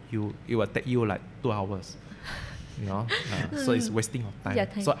will take you like 2 hours. So it's wasting of time. Yeah,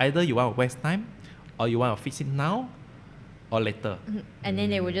 time. So either you want to waste time, or you want to fix it now, or later. And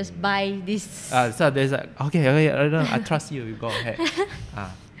then they will just buy this. So there's okay, I trust you. You go ahead.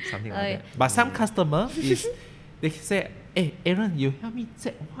 Something like Okay. that. But some customer is they say, "Hey, Aaron, you help me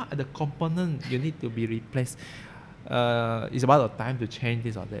check what are the component you need to be replaced. It's about the time to change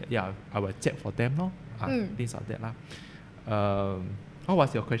this or that. Yeah, I will check for them, no. Things like that lah. What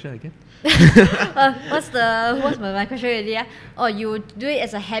was your question again? What's my question already? Oh, you do it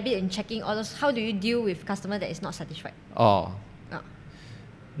as a habit in checking orders. How do you deal with customer that is not satisfied? Oh, Oh.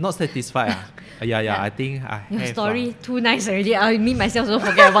 not satisfied. Yeah. I think I Your have. story too nice already. Me myself also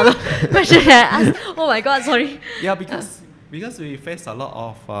forget about the question that I asked. Oh my god, sorry. Yeah, because we face a lot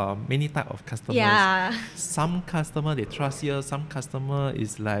of many type of customers. Yeah. Some customer they trust you. Some customer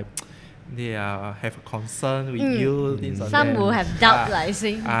is like they have a concern with you. Things like Some that. will have doubt, like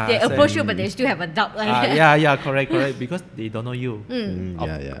saying they approach you, but they still have a doubt. Like yeah, correct. Because they don't know you.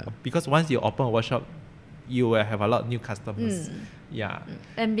 Yeah. Because once you open a workshop, you will have a lot of new customers. Yeah.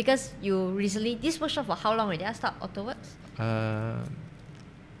 And because you recently, this workshop for how long already? I start Autowerkz?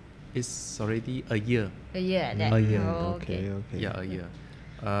 It's already a year. A year at that. A year. Oh, Okay. Yeah, a year.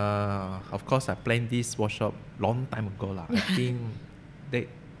 Of course, I planned this workshop long time ago lah. I think they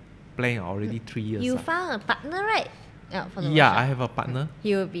planned already 3 years. You lah. found a partner, right? For the Yeah, workshop. I have a partner.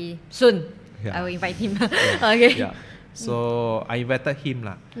 He will be soon. Yeah. I will invite him. Okay. Yeah. So I invited him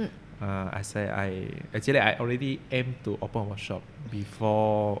lah. I said I already aim to open a workshop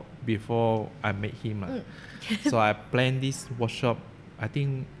before I met him lah. So I planned this workshop, I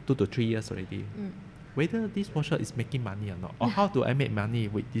think 2 to 3 years already. Whether this workshop is making money or not, or how do I make money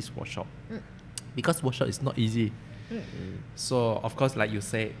with this workshop? Because workshop is not easy. So of course, like you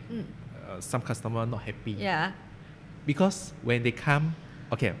said, some customer not happy. Yeah. Because when they come,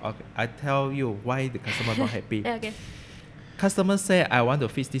 okay, I tell you why the customer not happy. Yeah, okay. Customer say, I want to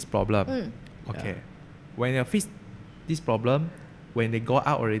fix this problem. Okay. When you fix this problem, when they go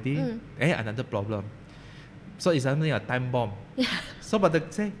out already, another problem. So it's only a time bomb. Yeah. So but they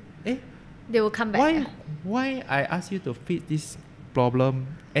say, They will come back. why I ask you to fix this problem.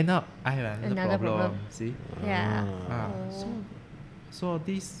 End up I have another problem. See? Yeah. So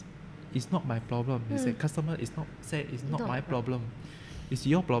this is not my problem. He said customer is not my problem. It's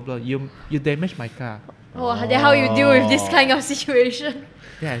your problem. You damage my car. Oh, then how you deal with this kind of situation?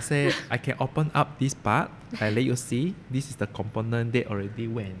 Yeah, I say I can open up this part. I let you see. This is the component they already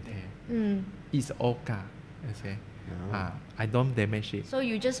went there. It's all car. I say, I don't damage it. So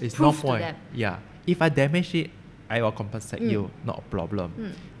you just it's prove no point. to them. Yeah, if I damage it, I will compensate you. Not a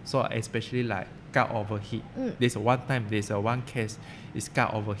problem. So especially like car overheat. There's one case. It's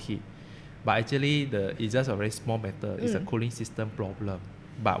car overheat. But actually, it's just a very small matter. It's a cooling system problem.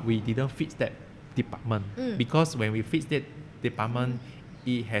 But we didn't fix that department because when we fix that department,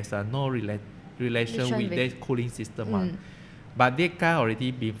 it has no relation with the cooling system one. But that car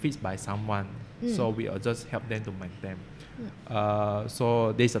already been fixed by someone, so we will just help them to maintain.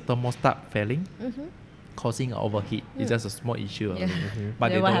 So there's a thermostat failing, causing overheat. It's just a small issue, but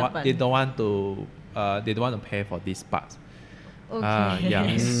they don't want to pay for this part.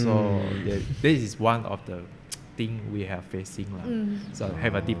 Okay. So this is one of the thing we have facing so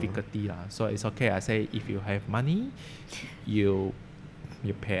have a difficulty So it's okay. I say if you have money, you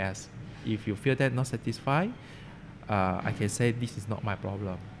pay us. If you feel that not satisfied, I can say this is not my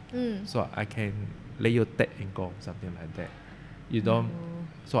problem. So I can let you take and go, something like that. You don't.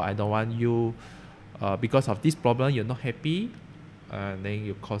 So I don't want you because of this problem you're not happy, then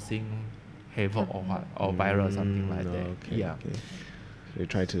you're causing havoc or virus, something like that. Okay. You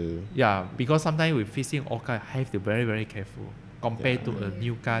try to... Yeah, because sometimes with fixing all car, I have to be very, very careful compared to a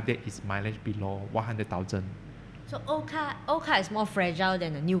new car that is mileage below 100,000. So old car is more fragile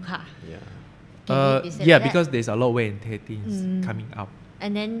than a new car. Yeah. Because there's a lot of wear and tear things coming up.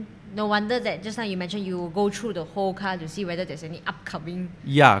 And then no wonder that just now you mentioned you will go through the whole car to see whether there's any upcoming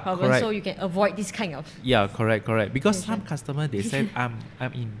problem, correct. so you can avoid this kind of... Yeah, correct. Because some customers, they said, I'm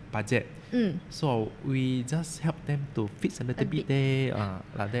in budget. So we just help them to fix a little bit there,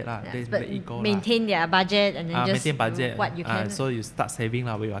 like that. Then let it go. Maintain their budget and then just maintain budget. What you can. So you start saving.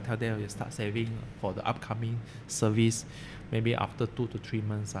 We will tell them you start saving for the upcoming service, maybe after 2 to 3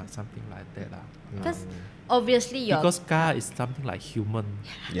 months or something like that. Because obviously because car is something like human.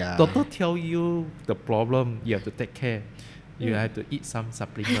 Yeah. Doctor tell you the problem, you have to take care. You have to eat some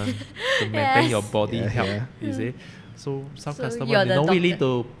supplement to maintain your body health. You see. So some customers they don't really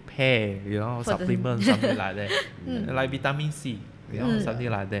to pay, supplements, something like that. Like vitamin C, something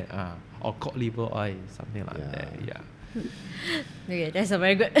like that. Or cod liver oil, something like that. Yeah. Okay, that's a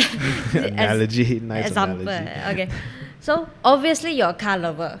very good analogy. Nice example. Analogy. Okay. So obviously you're a car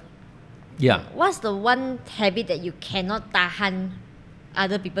lover. Yeah. What's the one habit that you cannot tahan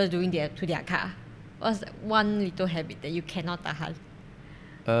other people doing to their car? What's that one little habit that you cannot tahan?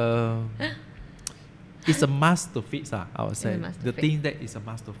 It's a must to fix, I would say. The fix. thing that is a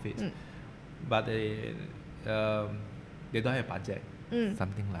must to fix. But they don't have budget,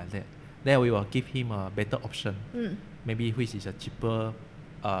 something like that. Then we will give him a better option. Maybe which is a cheaper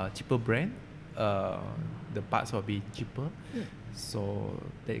brand. The parts will be cheaper. So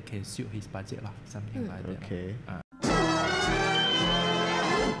that can suit his budget, something like that. Okay.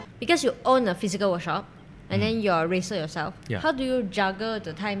 Because you own a physical workshop and then you're a racer yourself, how do you juggle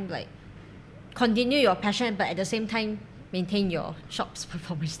the time, like continue your passion but at the same time maintain your shop's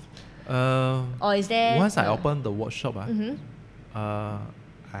performance? Or is there... Once I opened the workshop,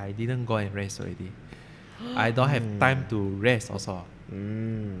 I didn't go and race already. I don't have time to rest also.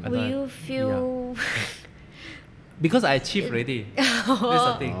 Will you feel... Because I achieved already. That's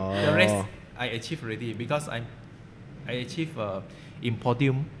the thing. The rest I achieved already because I achieved in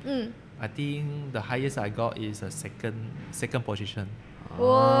podium. I think the highest I got is a second position.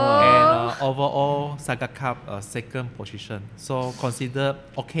 And overall Saga Cup second position. So consider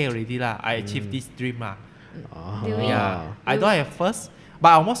okay already I achieved this dream I don't have first,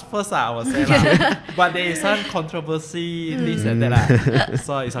 but almost first I would say but there is some controversy this and that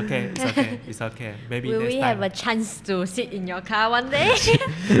so it's okay. Maybe will next we time. have a chance to sit in your car one day?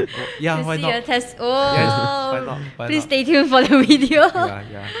 Yeah, why see not? a test. Yes, why not? Please stay tuned for the video.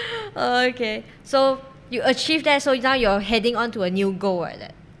 Yeah. Okay, so you achieved that, so now you're heading on to a new goal,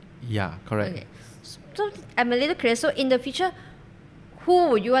 right? Yeah, correct. Okay. So I'm a little curious. So in the future, who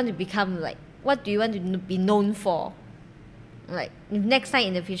would you want to become? Like, what do you want to be known for? Like, next time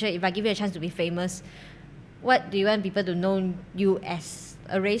in the future, if I give you a chance to be famous, what do you want people to know you as?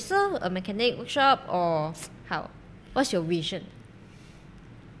 A racer, a mechanic workshop, or how? What's your vision?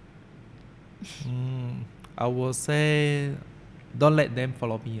 I will say, don't let them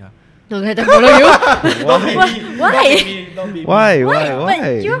follow me. Don't let them follow you? Why? Don't be me. Why?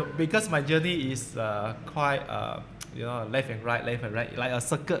 But Because my journey is quite you know, left and right, like a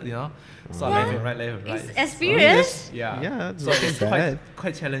circuit, you know. So left and right, left and right. It's experience. Yeah. it's So not it's bad.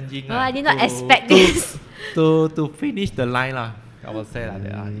 quite challenging. Oh, I did not expect this. To finish the line lah. I would say like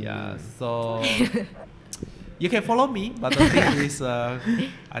that. Yeah. So you can follow me, but the thing is,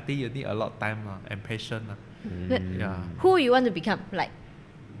 I think you need a lot of time and patience. Yeah. Who you want to become? Like,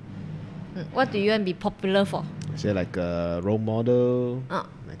 what do you want to be popular for? Is there like a role model?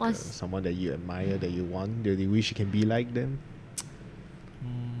 What's- Someone that you admire, that you want, that you wish you can be like them?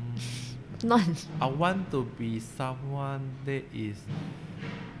 Not. I want to be someone that is.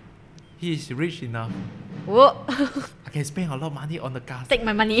 He is rich enough. Whoa. I can spend a lot of money on the car. Take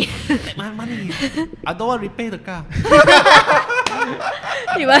my money. Take my money. I don't want to repay the car.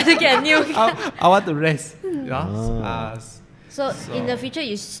 You want to get a new car. I want to rest. You know? Ah. So in the future,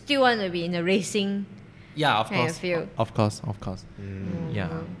 you still want to be in the racing. Yeah, of kind of course. field. Of course.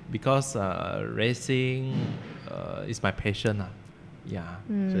 Yeah, because racing is my passion. Yeah.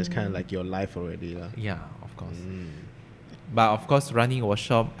 So it's kind of like your life already. Yeah, of course. But of course, running a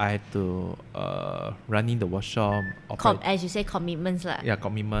workshop, I have to running the workshop. As you say, commitments lah. Yeah,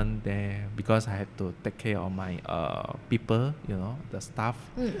 commitment there because I have to take care of my people, you know, the staff.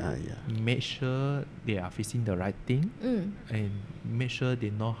 Make sure they are facing the right thing and make sure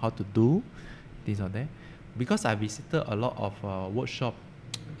they know how to do things like that. Because I visited a lot of workshop,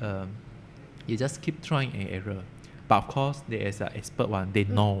 you just keep trying and error. But of course, there is an expert one. They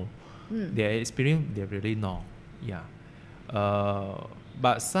know, their experience. They really know. Yeah.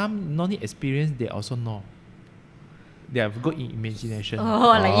 But some non experience, they also know. They have good imagination.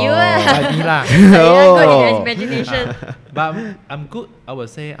 Oh, like you ah. Like me lah. You are good in imagination. But I'm good. I would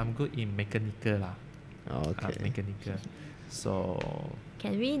say I'm good in mechanical lah. Okay. Mechanical. So.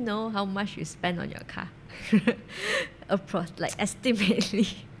 Can we know how much you spend on your car? Like estimately.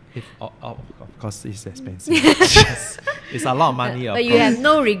 Of course, it's expensive. Yes. It's a lot of money. But you have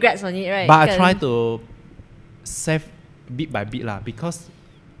no regrets on it, right? But I try to save bit by bit lah, because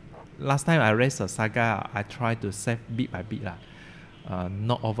last time I raced a Saga, I try to save bit by bit lah,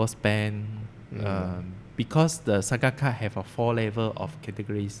 not overspend. Because the Saga car have a 4 level of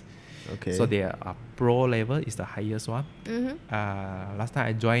categories. Okay. So their pro level is the highest one. Last time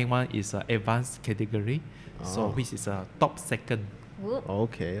I joined one is advanced category, so which is a top second.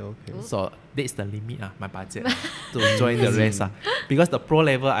 Okay. So that's the limit my budget to join the race because the pro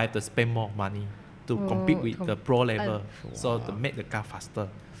level I have to spend more money to compete with the pro level, so to make the car faster.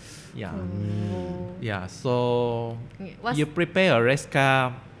 Yeah. Yeah. So you prepare a race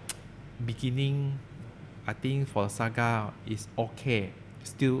car beginning, I think for Saga is okay.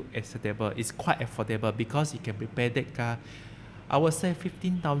 Still acceptable. It's quite affordable because you can prepare that car. I would say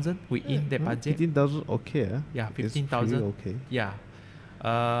 15,000 within that budget. 15,000 okay. Yeah, It's 15,000. pretty okay. Yeah.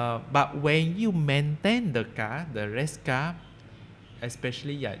 But when you maintain the car, the race car,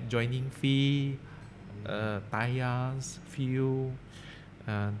 especially joining fee, tires, fuel,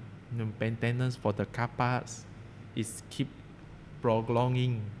 maintenance for the car parts, is keep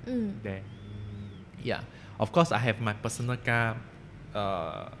prolonging there. Yeah. Of course, I have my personal car.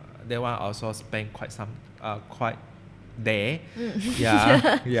 That one also spend quite there.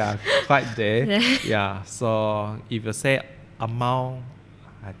 Yeah, quite there. Yeah. So if you say amount,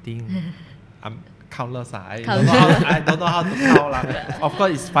 I think I'm countless. I don't know how to count. Of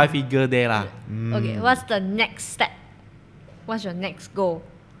course, it's 5 figure there lah. Okay, what's the next step? What's your next goal?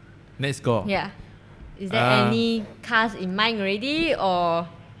 Next goal. Yeah. Is there any cars in mind already, or?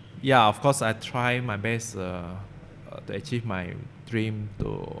 Yeah, of course, I try my best to achieve my dream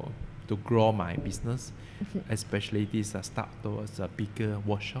to grow my business, especially this start towards a bigger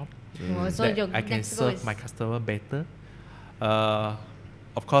workshop. So your I can next goal serve is my customer better.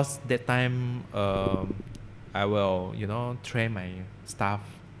 Of course, that time I will train my staff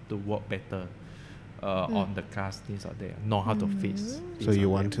to work better on the cars, things out there, know how to fix. So you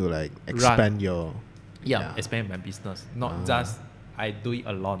want to like expand your expand my business, not just I do it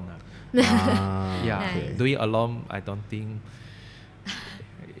alone. Okay. Do it alone. I don't think.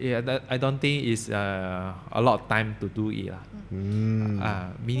 I don't think it's a lot of time to do it.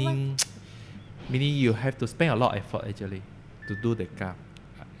 Meaning you have to spend a lot of effort actually to do the car.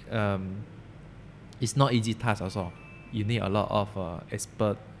 It's not easy task also. You need a lot of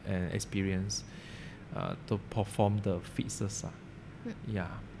expert and experience to perform the fixes. Yeah.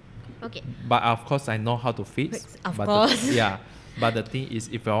 Okay. But of course, I know how to fix. Of course. But the thing is,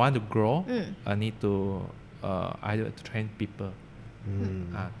 if I want to grow, I need to either train people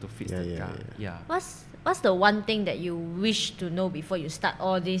to fix the car. Yeah. What's the one thing that you wish to know before you start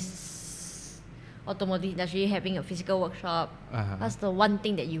all this automotive industry, having a physical workshop? What's the one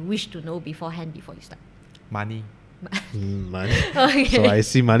thing that you wish to know beforehand before you start? Money. Money. Okay. So I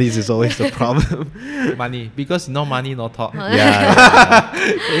see money is always the problem. Money, because no money, no talk. Yeah.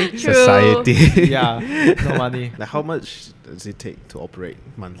 True. Society. Yeah, no money. Like how much does it take to operate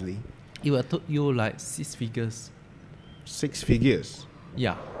monthly? It will took you like 6 figures. 6 figures.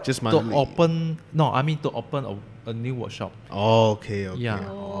 Yeah. Just To monthly. open, no, I mean to open a new workshop. Oh, okay. Yeah.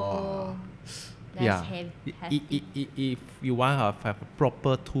 Oh. That's Yeah. hefty. If you want to have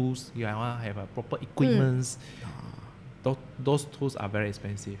proper tools, you want to have a proper equipments, those tools are very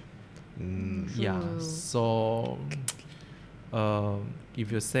expensive. Yeah. True. So,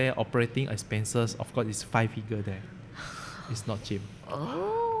 if you say operating expenses, of course, it's 5 figure there. It's not cheap.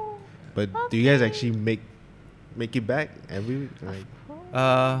 Oh. But do you guys actually make it back every like?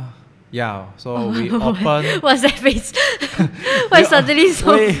 Yeah. So we open. What's that face? Why suddenly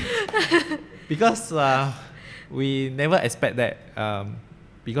so? Because we never expect that.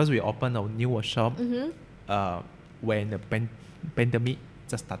 Because we opened a new workshop when the pandemic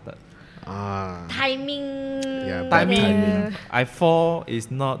just started. Timing. Yeah, bad Timing, I thought is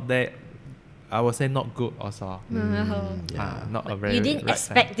not that. I would say not good also. Yeah. Not a very. You didn't right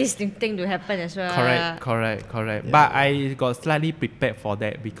expect this thing to happen as well. Correct. Yeah. But I got slightly prepared for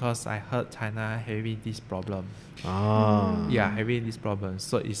that because I heard China having this problem. Yeah, having this problem.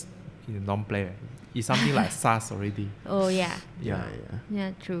 So it's in non-play. It's something like SARS already. Oh yeah. Yeah.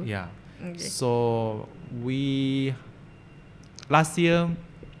 Yeah, true. Yeah. Okay. So last year,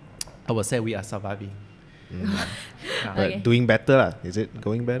 I would say we are surviving. Yeah. But Okay. doing better, lah. Is it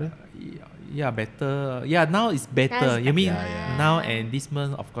going better? Yeah, better. Yeah, now it's better. That's You mean better. now and this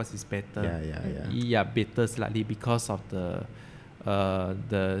month, of course, it's better. Yeah. Yeah, better slightly because of the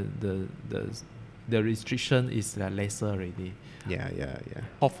restriction is lesser already. Yeah.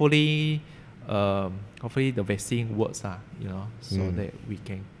 Hopefully the vaccine works, so that we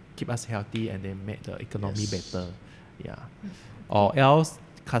can keep us healthy and then make the economy better. Yeah, or else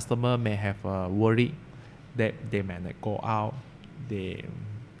customer may have worry that they may not go out, they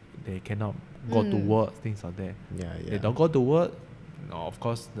cannot go to work, things like that. Yeah. They don't go to work, of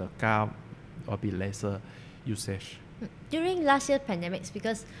course the car will be lesser usage. During last year's pandemics,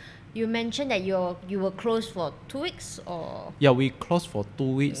 because you mentioned that you were closed for 2 weeks or Yeah, we closed for 2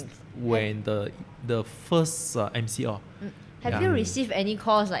 weeks when the first MCO. have Yeah. you received any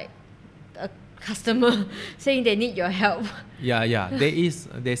calls like a customer saying they need your help? Yeah.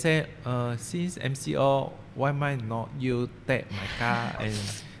 They say, since MCO, why might not you take my car and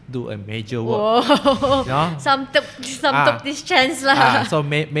do a major work? Whoa. Yeah. Some took this chance lah. So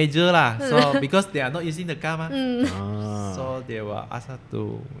major lah. So because they are not using the car, so they will ask us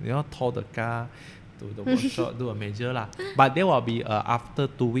to tow the car to the workshop, do a major lah. But there will be after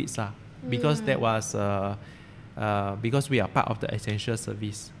 2 weeks lah, because that was because we are part of the essential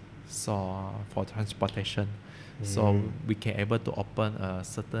service, so for transportation, so we can able to open a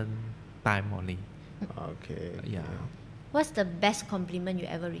certain time only. Okay. Yeah. What's the best compliment you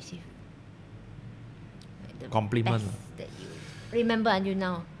ever received? Like the Compliment. best that you remember until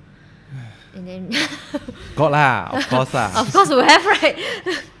now. And then Got lah, of course lah. of course we have, right?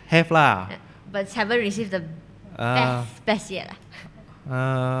 Have lah. But haven't received the best yet.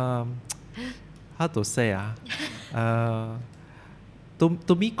 How to say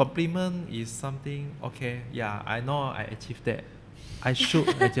to me compliment is something okay. Yeah, I know I achieved that. I should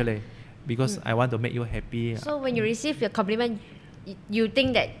actually, because I want to make you happy. So when you receive your compliment, you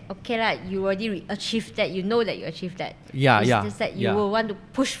think that okay lah, you already achieved that. You know that you achieved that. Yeah, It's yeah, just that you yeah. will want to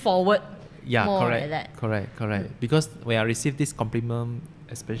push forward. Yeah, more correct, like that. correct. Because when I receive this compliment,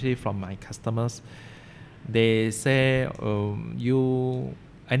 especially from my customers, they say,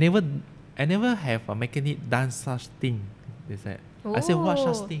 I never have a mechanic done such thing. They said. I said, what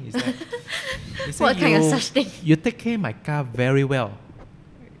such thing is that? They say, What kind of such thing? You take care of my car very well.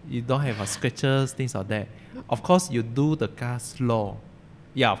 You don't have scratches, things like that. Of course, you do the car slow.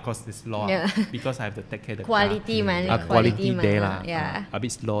 Yeah, of course, it's slow. Yeah. Because I have to take care of the Quality car. man, Quality man, there lah. yeah. A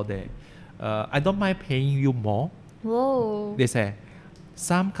bit slow there. I don't mind paying you more. Whoa. They say,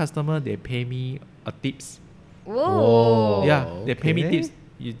 some customer, they pay me a tips. Whoa. Yeah, they pay me okay. tips.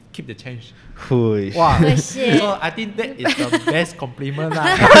 You keep the change. Hui. Wow. Oh, shit. So I think that is the best compliment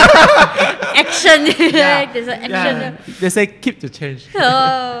lah. Action. There's an action. Yeah. They say keep the change.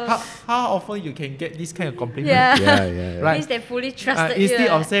 Oh. How often you can get this kind of compliment? Yeah. Yeah. Right. Means they fully trusted you. Instead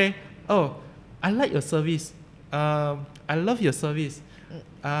of saying, oh, I like your service. I love your service.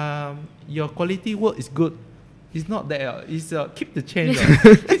 Your quality work is good. It's not that. It's keep the change.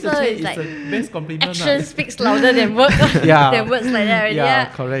 Keep the So change it's is like the best compliment. Action speaks louder than word. Yeah. Than words like that already.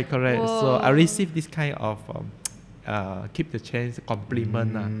 Yeah, correct. So I Whoa. received this kind of keep the change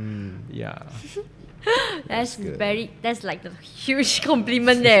compliment. Yeah. That's like the huge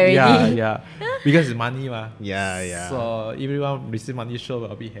compliment there already. Yeah. Because it's money, ma. Yeah. So everyone receive money, sure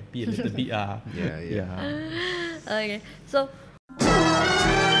will be happy a little bit. Yeah. Okay, so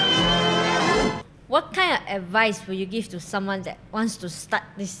what kind of advice will you give to someone that wants to start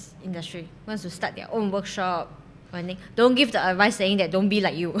this industry, wants to start their own workshop? Don't give the advice saying that don't be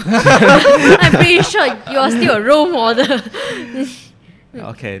like you. I'm pretty sure you are still a role model.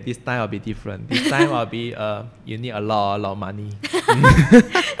 Okay, this time will be different. This time will be you need a lot of money.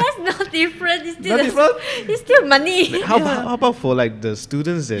 That's not different. It's still money. How about for like the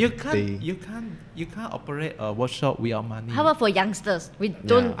students that you can't operate a workshop without money. How about for youngsters? We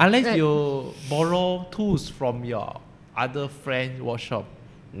don't unless you borrow tools from your other friend's workshop,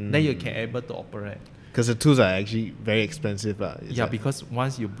 then you can able to operate. Because the tools are actually very expensive. Because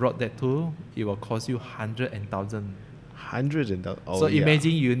once you brought that tool, it will cost you hundreds and thousands. So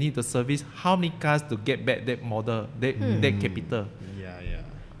imagine you need to service how many cars to get back that model, that capital. Yeah.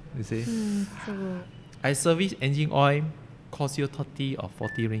 You see? So I service engine oil, cost you 30 or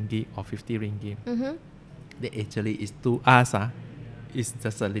 40 ringgit or 50 ringgit. That actually is to us, it's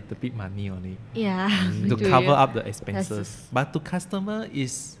just a little bit money only. Yeah. To cover up the expenses. But to customer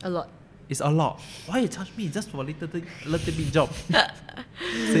is a lot. It's a lot. Why you charge me just for a little bit job?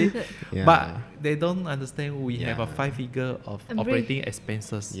 See? Yeah. But they don't understand we have a 5-figure of operating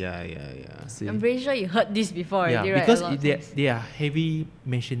expenses. Yeah. See? I'm pretty sure you heard this before already, right? Because they are heavy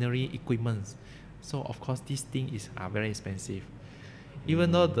machinery equipment. So of course this thing is very expensive.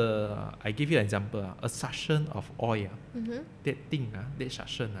 Even though I give you an example, a suction of oil, that thing, that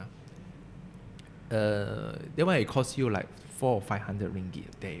suction, that one it costs you like 400 or 500 ringgit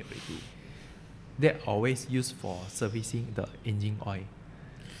a day already. They always used for servicing the engine oil.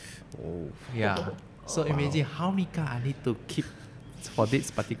 So imagine how many car I need to keep for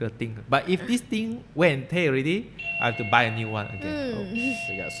this particular thing. But if this thing went tear already, I have to buy a new one again.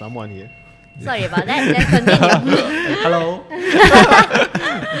 We got someone here. Sorry about that. Let's continue. Hello.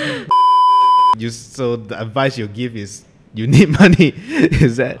 So the advice you give is you need money.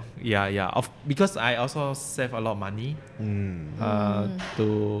 Is that? Yeah. Because I also save a lot of money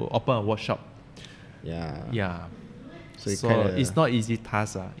to open a workshop. Yeah. So it's not easy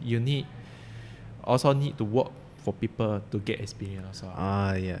task. You need to work for people to get experience also.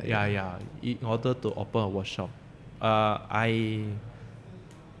 Yeah. In order to open a workshop,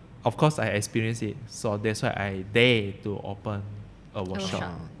 of course I experienced it. So that's why I dare to open a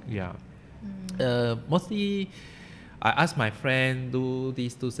workshop. Yeah. Mostly I ask my friend do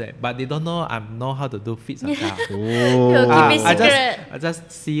this, do that, but they don't know I know how to do fits and stuff. I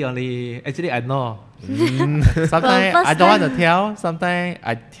just see only. Actually, I know. Sometimes I don't want to tell. Sometimes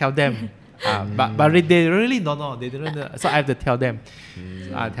I tell them. But they really don't know. They don't know. So I have to tell them.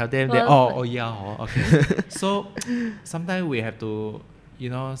 I tell them that okay. So sometimes we have to, we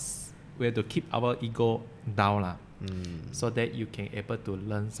have to keep our ego down so that you can able to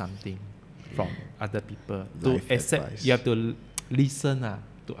learn something from other people. To accept, advice. You have to listen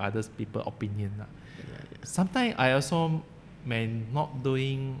to others people's opinion. Sometimes I also may not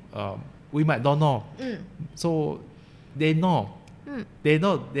doing. We might don't know. So they know. They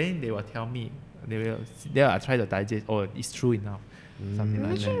know. Then they will tell me. They will try to digest. Oh, it's true enough. Something I'm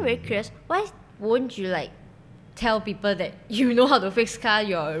like actually that. very curious. Why won't you tell people that you know how to fix car?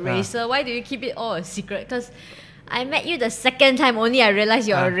 You're a racer. Why do you keep it all a secret? Because I met you the second time, only I realized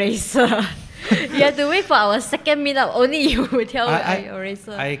you're a racer. You have to wait for our second meetup, only you will tell me you're a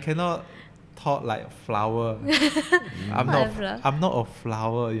racer. I cannot talk like flower. I'm not a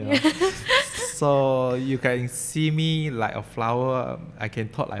flower, So you can see me like a flower. I can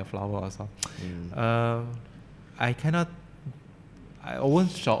talk like a flower also. I won't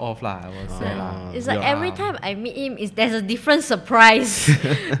show off I won't say It's like every time I meet him, there's a different surprise.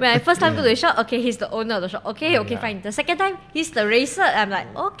 When I first time go to the shop, okay, he's the owner of the shop. Okay, fine. The second time, he's the racer. I'm like,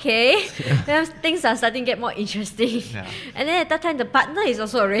 okay. Then things are starting to get more interesting. And then at that time, the partner is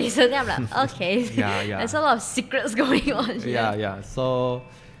also a racer. Then I'm like, okay. There's a lot of secrets going on here. So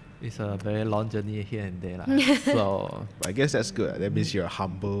it's a very long journey here and there. So I guess that's good. That means you're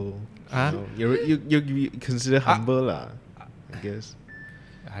humble. You consider humble I guess.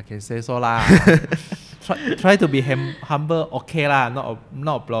 I can say so try to be humble, okay not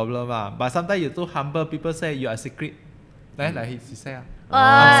a problem But sometimes you're too humble, people say you are secret. Like he say,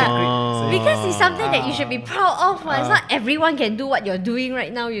 I'm secret. Because it's something that you should be proud of. It's not everyone can do what you're doing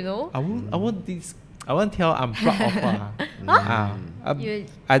right now, I won't tell I'm proud of.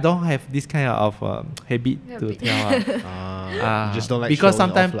 I don't have this kind of habit to tell. You just don't like because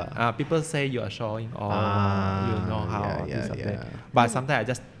showing sometimes people say you are showing off, you know how this or that. But sometimes I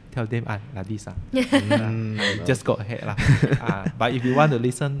just tell them like this. Just go ahead. But if you want to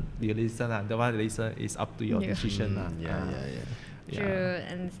listen, you listen. The one to listen is up to your decision. True,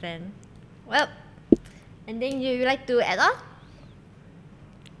 understand. Well, and then you like to add on?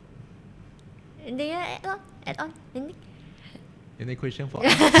 And then add on? Anything? Any question for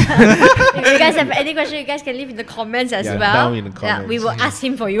us? If you guys have any question, you guys can leave in the comments as well. Down in the comments. We will ask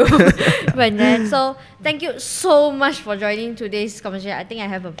him for you. So thank you so much for joining today's conversation. I think I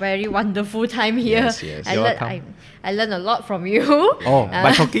have a very wonderful time here. Yes. I learned a lot from you.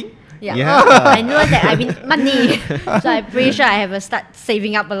 By talking? I know that I mean money. So I'm pretty sure I have to start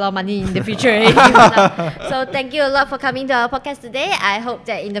saving up a lot of money in the future. So thank you a lot for coming to our podcast today. I hope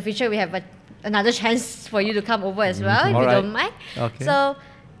that in the future we have another chance for you to come over as well, if you don't mind. Okay. So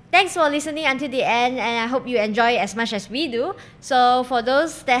thanks for listening until the end, and I hope you enjoy it as much as we do. So for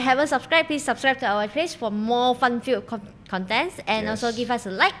those that haven't subscribed, please subscribe to our page for more fun-filled contents, and also give us a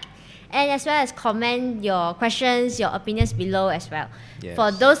like, and as well as comment your questions, your opinions below as well.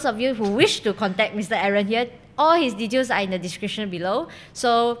 For those of you who wish to contact Mr. Aaron here, all his details are in the description below.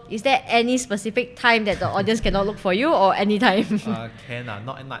 So is there any specific time that the audience cannot look for you, or any time? Not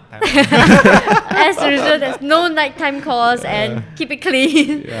at night time. As usual, there's no nighttime calls, and keep it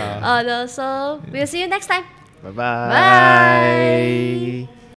clean. So we'll see you next time. Bye-bye. Bye.